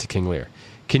references to King Lear.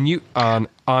 Can you, on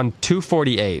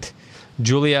 248,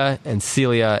 Julia and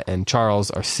Celia and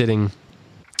Charles are sitting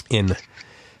in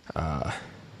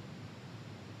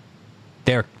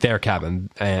their cabin,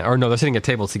 they're sitting at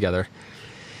tables together,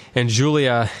 and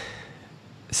Julia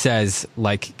says,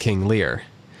 like King Lear,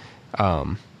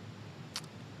 and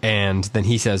then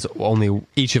he says, only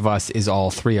each of us is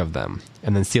all three of them,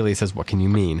 and then Celia says, what can you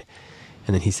mean?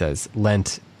 And then he says,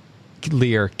 Lent,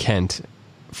 Lear, Kent,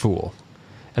 fool.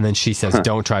 And then she says,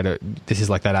 don't try to, this is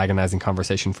like that agonizing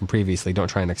conversation from previously, don't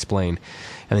try and explain.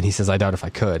 And then he says, I doubt if I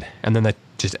could. And then that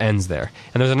just ends there.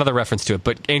 And there's another reference to it.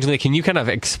 But Angelina, can you kind of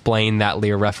explain that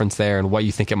Lear reference there and what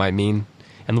you think it might mean?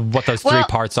 And what those three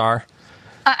parts are?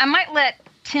 I might let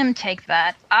Tim take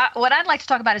that. What I'd like to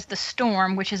talk about is the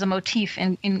storm, which is a motif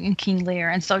in King Lear.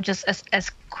 And so just as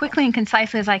quickly and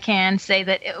concisely as I can say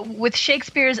that with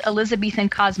Shakespeare's Elizabethan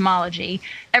cosmology,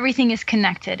 everything is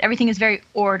connected. Everything is very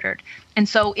ordered. And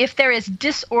so if there is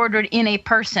disordered in a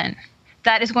person,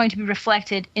 that is going to be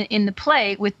reflected in the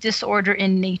play with disorder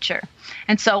in nature.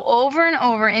 And so over and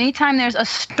over, anytime there's a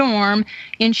storm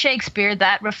in Shakespeare,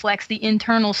 that reflects the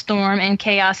internal storm and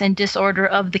chaos and disorder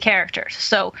of the characters.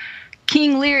 So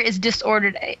King Lear is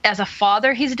disordered. As a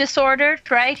father, he's disordered,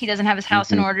 right? He doesn't have his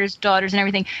house in order, his daughters and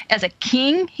everything. As a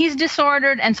king, he's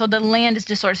disordered, and so the land is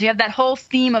disordered. So you have that whole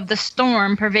theme of the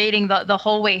storm pervading the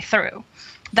whole way through.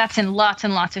 That's in lots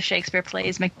and lots of Shakespeare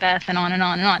plays, Macbeth, and on and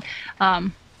on and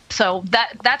on. So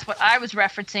that's what I was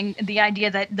referencing, the idea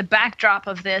that the backdrop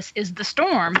of this is the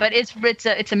storm, but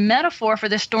it's a metaphor for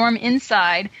the storm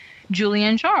inside Julia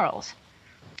and Charles.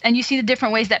 And you see the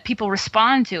different ways that people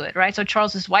respond to it, right? So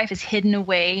Charles's wife is hidden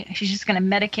away. She's just going to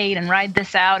medicate and ride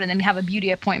this out and then have a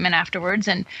beauty appointment afterwards.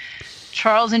 And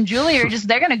Charles and Julia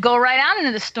they're going to go right out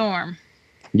into the storm.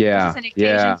 Yeah. This is an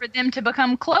occasion for them to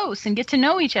become close and get to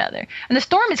know each other. And the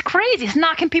storm is crazy. It's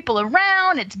knocking people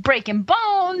around. It's breaking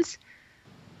bones.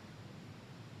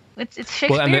 It's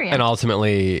Shakespearean. Well, and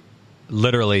ultimately,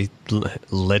 literally,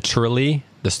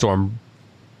 the storm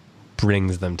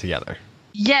brings them together.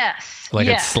 Yes. Like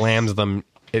yes. it slams them.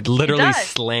 It literally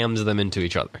slams them into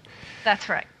each other. That's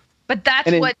right. But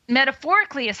that's what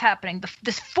metaphorically is happening.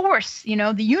 This force,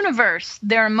 the universe,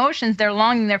 their emotions, their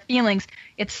longing, their feelings,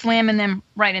 it's slamming them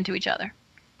right into each other.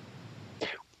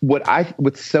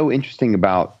 What's so interesting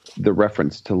about the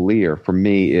reference to Lear for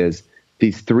me is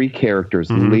these three characters,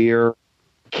 Lear,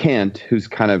 Kent, who's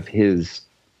kind of his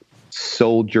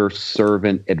soldier,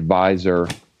 servant, advisor,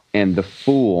 and the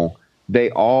fool, they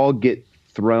all get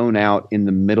thrown out in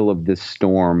the middle of this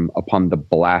storm upon the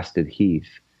blasted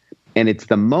heath. And it's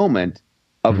the moment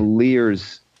of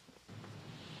Lear's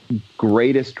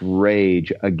greatest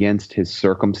rage against his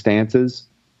circumstances.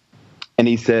 And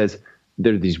he says,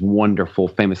 there are these wonderful,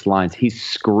 famous lines. He's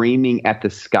screaming at the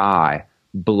sky,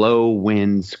 blow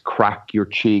winds, crack your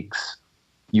cheeks,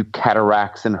 you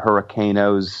cataracts and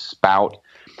hurricanes spout.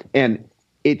 And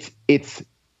it's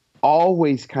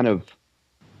always kind of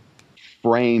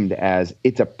framed as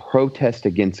it's a protest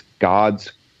against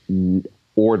God's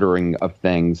ordering of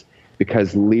things,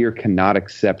 because Lear cannot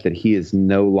accept that he is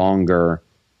no longer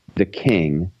the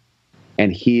king,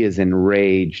 and he is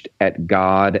enraged at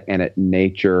God and at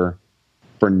nature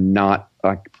for not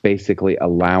basically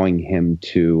allowing him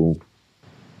to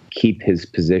keep his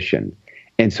position.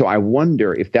 And so I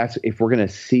wonder if we're going to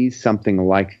see something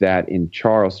like that in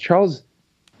Charles. Charles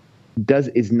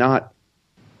is not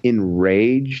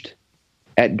enraged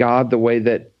at God the way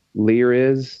that Lear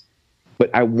is. But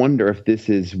I wonder if this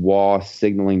is Waugh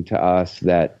signaling to us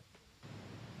that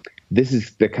this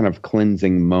is the kind of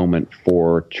cleansing moment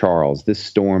for Charles. This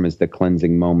storm is the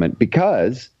cleansing moment,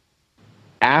 because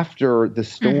after the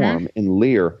storm in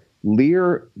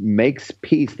Lear makes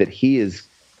peace that he is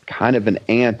kind of an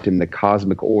ant in the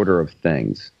cosmic order of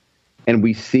things. And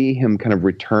we see him kind of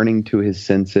returning to his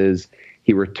senses.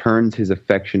 He returns his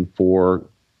affection for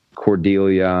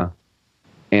Cordelia.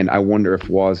 And I wonder if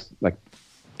Waugh's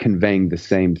conveying the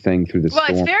same thing through the storm.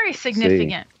 Well, it's very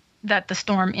significant that the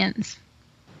storm ends.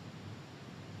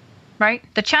 Right?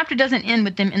 The chapter doesn't end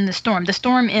with them in the storm. The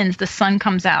storm ends, the sun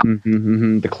comes out.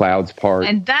 The clouds part.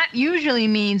 And that usually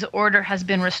means order has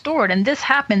been restored. And this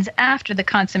happens after the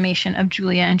consummation of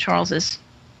Julia and Charles's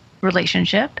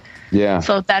relationship. Yeah.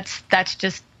 So that's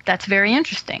very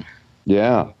interesting.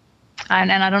 Yeah.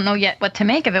 And I don't know yet what to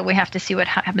make of it. We have to see what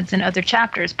happens in other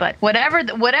chapters. But whatever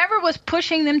was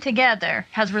pushing them together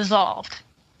has resolved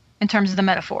in terms of the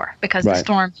metaphor, because the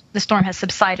storm has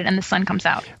subsided and the sun comes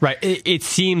out. Right. It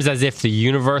seems as if the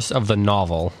universe of the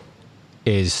novel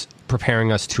is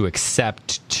preparing us to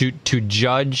accept, to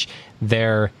judge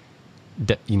their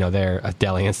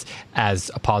dalliance as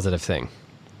a positive thing.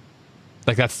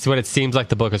 That's what it seems like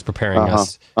the book is preparing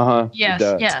us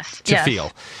to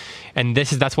feel. And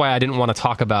that's why I didn't want to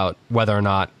talk about whether or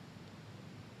not,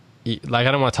 I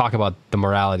don't want to talk about the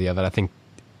morality of it. I think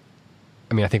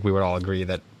we would all agree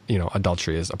that,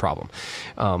 adultery is a problem.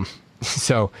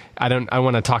 So I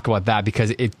want to talk about that,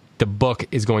 because the book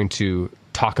is going to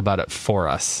talk about it for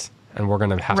us, and we're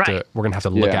going to have to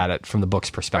look at it from the book's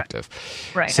perspective.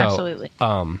 Right. So, absolutely.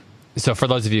 So for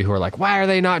those of you who are like, why are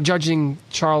they not judging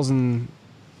Charles and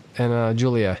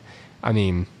Julia? I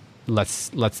mean,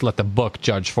 let's let the book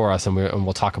judge for us, and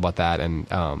we'll talk about that, and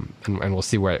we'll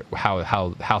see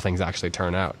how things actually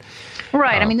turn out.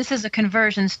 Right. I mean, this is a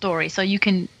conversion story, so you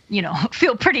can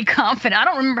feel pretty confident. I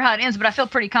don't remember how it ends, but I feel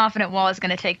pretty confident Waugh is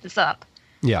going to take this up.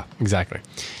 Yeah, exactly.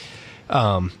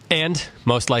 And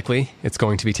most likely, it's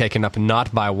going to be taken up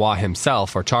not by Waugh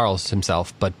himself or Charles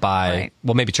himself, but by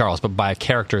maybe Charles, but by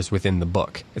characters within the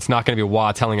book. It's not going to be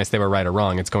Waugh telling us they were right or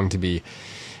wrong. It's going to be,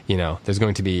 there's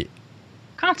going to be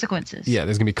consequences. Yeah,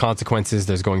 there's going to be consequences.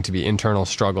 There's going to be internal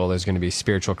struggle. There's going to be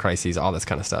spiritual crises, all this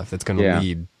kind of stuff. That's going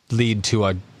to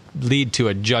lead to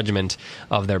a judgment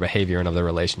of their behavior and of their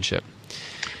relationship.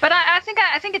 But I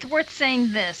think it's worth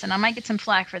saying this, and I might get some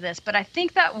flack for this, but I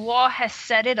think that Waugh has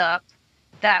set it up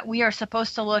that we are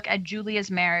supposed to look at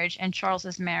Julia's marriage and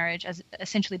Charles's marriage as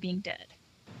essentially being dead.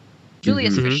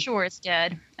 Julia's for sure is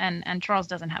dead, and Charles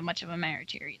doesn't have much of a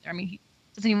marriage here either. I mean,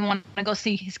 doesn't even want to go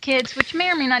see his kids, which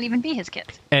may or may not even be his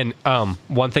kids. And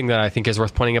one thing that I think is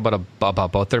worth pointing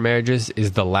about both their marriages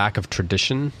is the lack of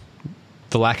tradition.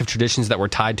 The lack of traditions that were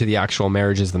tied to the actual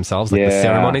marriages themselves, like the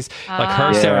ceremonies. Like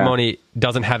her ceremony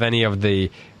doesn't have any of the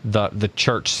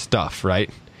church stuff, right?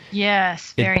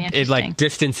 Yes, very interesting. It like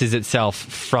distances itself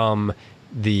from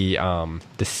the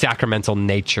sacramental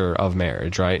nature of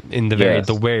marriage, right? In the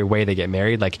very way they get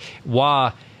married. Like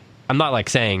I'm not like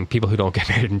saying people who don't get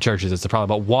married in churches is the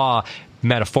problem, but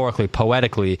metaphorically,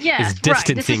 poetically, is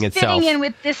distancing itself. Fitting in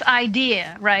with this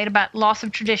idea, right, about loss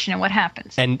of tradition and what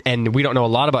happens. And we don't know a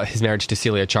lot about his marriage to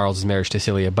Celia, Charles's marriage to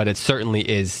Celia, but it certainly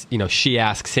is, she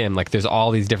asks him, like, there's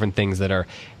all these different things that are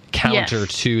counter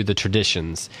to the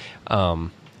traditions. And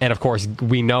of course,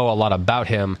 we know a lot about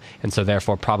him, and so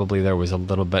therefore probably there was a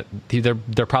little bit,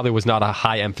 there probably was not a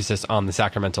high emphasis on the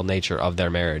sacramental nature of their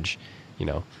marriage,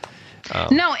 No,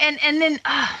 and then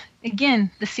again,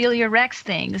 the Celia Rex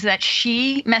thing is that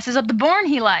she messes up the Bourne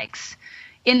he likes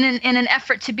in an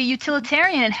effort to be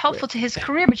utilitarian and helpful to his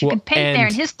career, but you can paint there,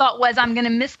 and his thought was, I'm going to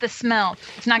miss the smell.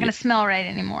 It's not going to smell right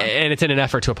anymore. And it's in an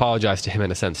effort to apologize to him in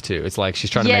a sense, too. It's like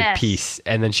she's trying to make peace,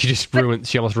 and then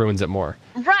she almost ruins it more.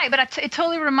 Right, but it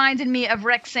totally reminded me of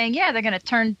Rex saying, they're going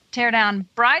to tear down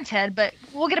Brideshead, but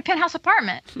we'll get a penthouse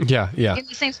apartment. Yeah. In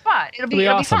the same spot. It'll be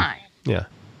awesome. Fine. Yeah.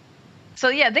 So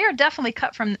they are definitely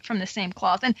cut from the same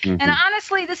cloth. And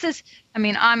honestly, this is, I'm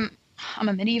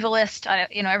a medievalist.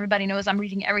 Everybody knows I'm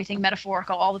reading everything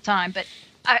metaphorical all the time, but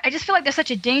I just feel like there's such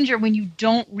a danger when you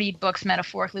don't read books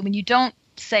metaphorically, when you don't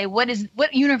say what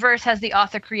universe has the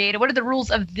author created, what are the rules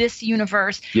of this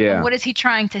universe, what is he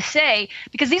trying to say,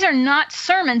 because these are not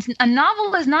sermons. A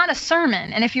novel is not a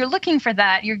sermon, and if you're looking for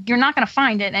that, you're not going to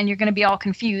find it, and you're going to be all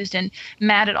confused and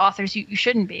mad at authors you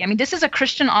shouldn't be. This is a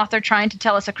Christian author trying to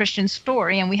tell us a Christian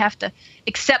story, and we have to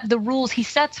accept the rules he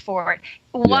sets for it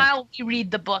while we read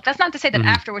the book. That's not to say that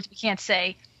afterwards we can't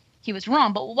say he was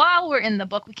wrong, but while we're in the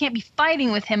book, we can't be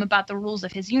fighting with him about the rules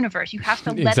of his universe. You have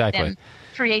to let them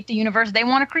create the universe they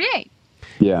want to create.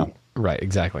 Yeah. Right,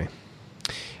 exactly.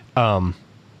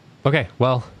 Okay,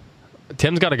 well,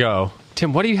 Tim's got to go.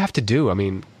 Tim, what do you have to do?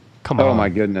 Come on. Oh, my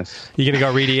goodness. You going to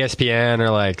go read ESPN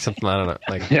or like something, I don't know,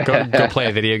 like go play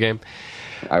a video game?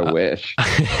 I wish.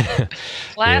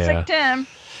 Classic Tim.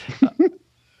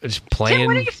 Just playing. Tim,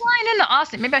 when are you flying into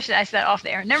Austin? Maybe I should ask that off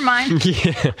there. Never mind.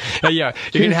 Yeah. You're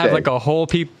going to have like a whole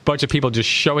bunch of people just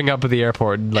showing up at the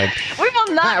airport. Like, we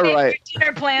will not make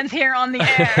dinner plans here on the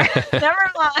air.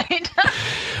 Never mind.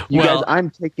 You guys, I'm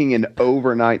taking an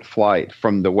overnight flight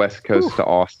from the West Coast to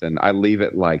Austin. I leave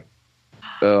at I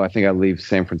think I leave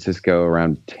San Francisco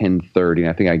around 10:30, and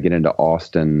I think I get into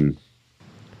Austin,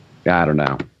 I don't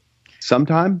know,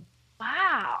 sometime.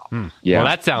 Wow. Yeah. Well,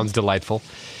 that sounds delightful.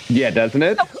 Yeah, doesn't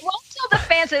it? So we'll tell the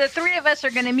fans that the three of us are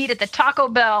going to meet at the Taco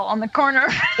Bell on the corner.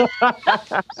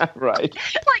 Right.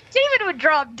 Like David would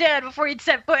drop dead before he'd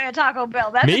set foot in a Taco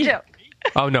Bell. That's a joke.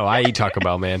 Oh no, I eat Taco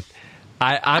Bell, man.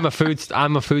 I'm a food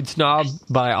snob,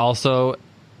 but I also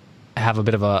have a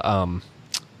bit of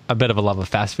a love of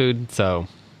fast food. So.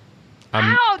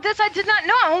 This I did not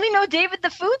know. I only know David the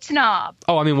food snob.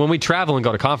 Oh, when we travel and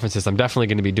go to conferences, I'm definitely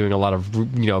going to be doing a lot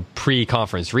of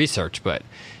pre-conference research, but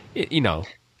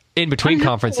in between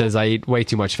conferences, I eat way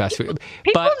too much fast food.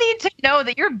 People need to know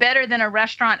that you're better than a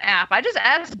restaurant app. I just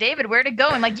asked David where to go,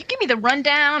 and you give me the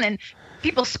rundown and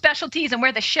people's specialties and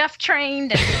where the chef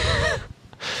trained. And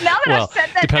now that I've said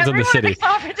that, depends on the city. At the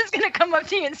conference is going to come up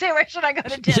to you and say, "Where should I go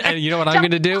to dinner?" And you know what I'm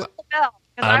going to do?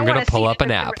 I'm going to pull up an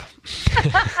app.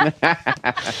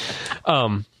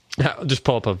 Just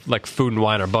pull up Food and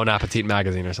Wine or Bon Appetit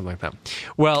magazine or something like that.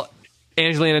 Well,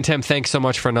 Angelina and Tim, thanks so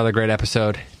much for another great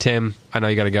episode. Tim, I know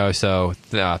you got to go, so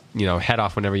head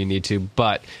off whenever you need to.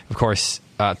 But of course,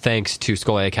 thanks to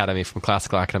Schola Academy from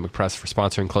Classical Academic Press for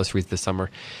sponsoring Close Reads this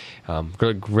summer.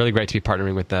 Really great to be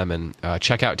partnering with them. And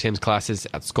check out Tim's classes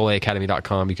at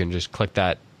scholaacademy.com. You can just click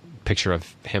that picture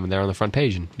of him there on the front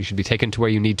page, and you should be taken to where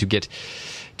you need to get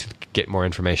more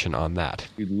information on that.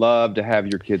 We'd love to have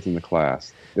your kids in the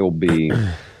class. They'll be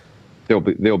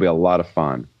a lot of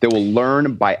fun. They will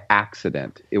learn by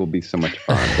accident. It will be so much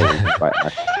fun. By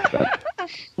accident.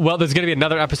 Well, there's going to be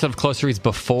another episode of Close Reads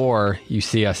before you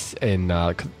see us in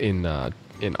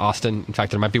Austin. In fact,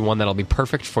 there might be one that'll be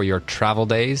perfect for your travel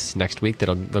days next week.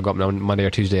 They'll go up Monday or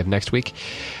Tuesday of next week.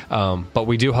 But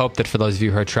we do hope that for those of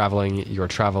you who are traveling, your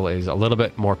travel is a little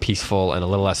bit more peaceful and a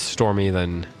little less stormy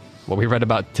than what we read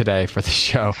about today for the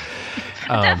show.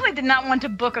 I definitely did not want to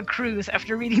book a cruise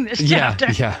after reading this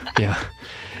chapter. Yeah.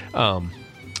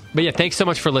 But yeah, thanks so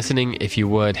much for listening. If you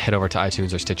would, head over to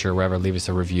iTunes or Stitcher, wherever, leave us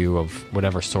a review of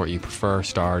whatever sort you prefer,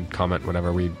 starred, comment,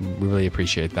 whatever. We really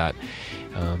appreciate that.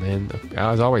 And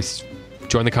as always,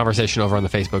 join the conversation over on the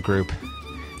Facebook group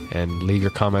and leave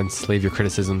your comments, leave your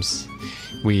criticisms.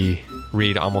 We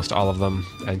read almost all of them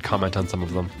and comment on some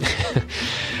of them.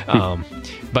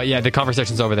 But yeah, the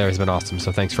conversations over there has been awesome,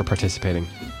 so thanks for participating.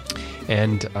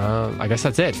 And I guess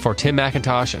that's it. For Tim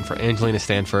McIntosh and for Angelina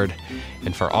Stanford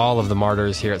and for all of the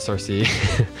martyrs here at Cersei,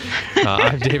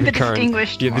 I'm David Kern.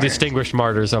 The distinguished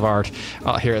martyrs of art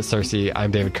here at Cersei.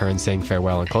 I'm David Kern saying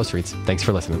farewell and close reads. Thanks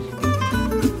for listening.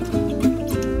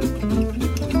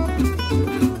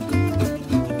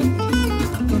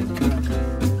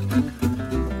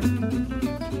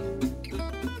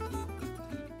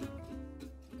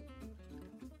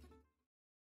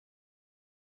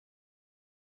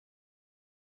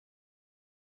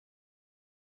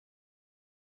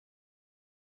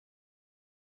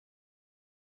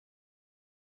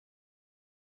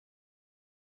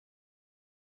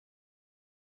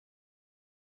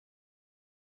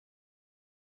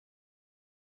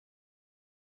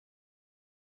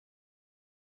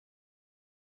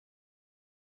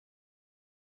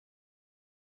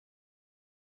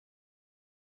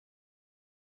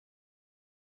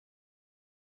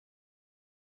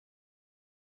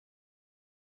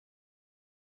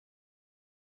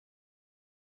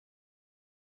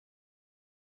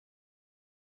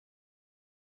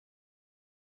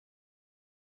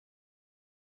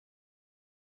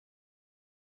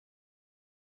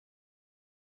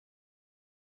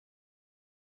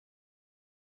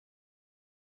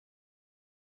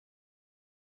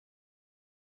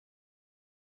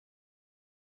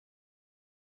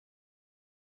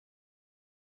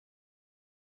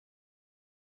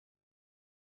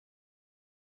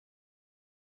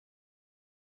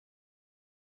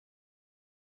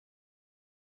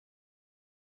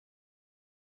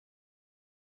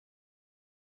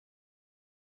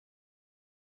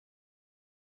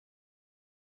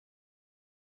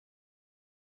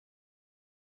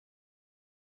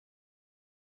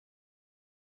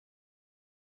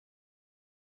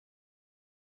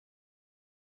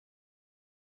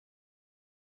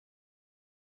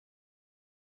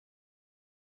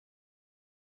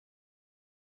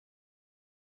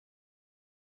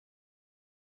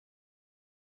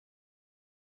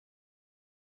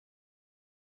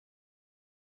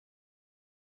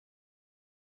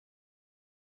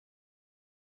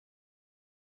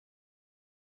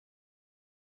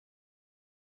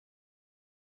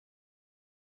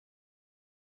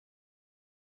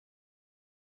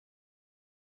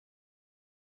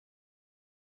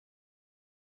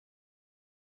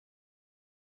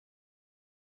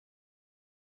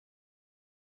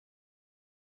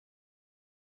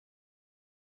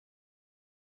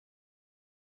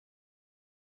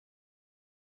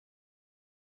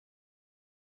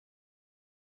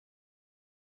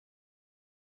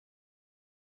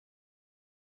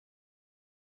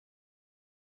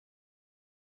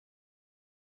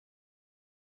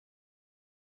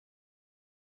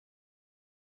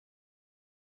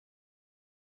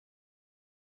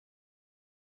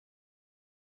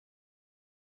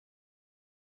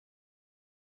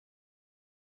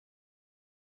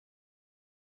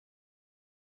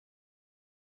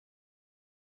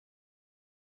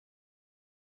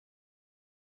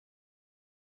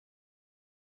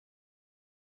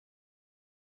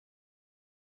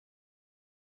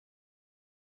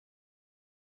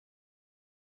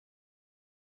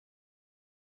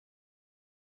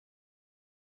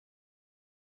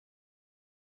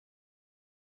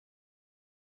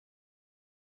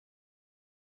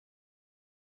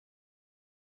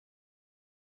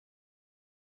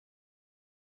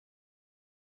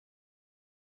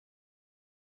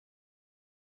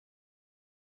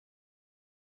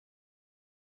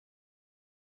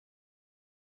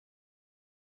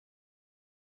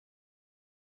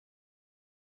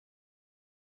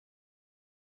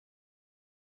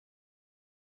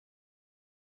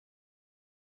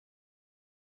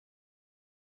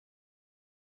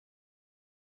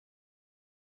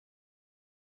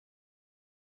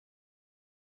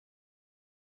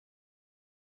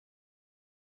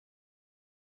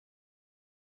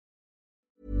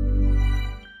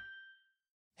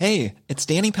 Hey, it's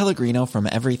Danny Pellegrino from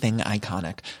Everything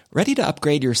Iconic. Ready to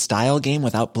upgrade your style game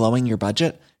without blowing your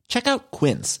budget? Check out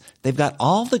Quince. They've got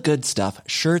all the good stuff,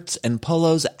 shirts and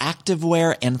polos,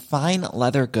 activewear, and fine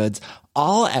leather goods,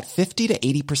 all at 50 to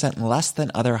 80% less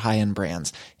than other high-end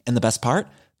brands. And the best part?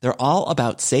 They're all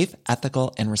about safe,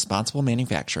 ethical, and responsible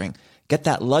manufacturing. Get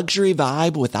that luxury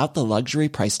vibe without the luxury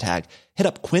price tag. Hit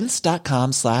up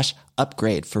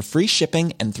quince.com/upgrade for free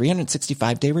shipping and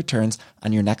 365-day returns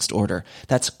on your next order.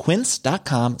 That's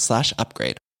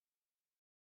quince.com/upgrade.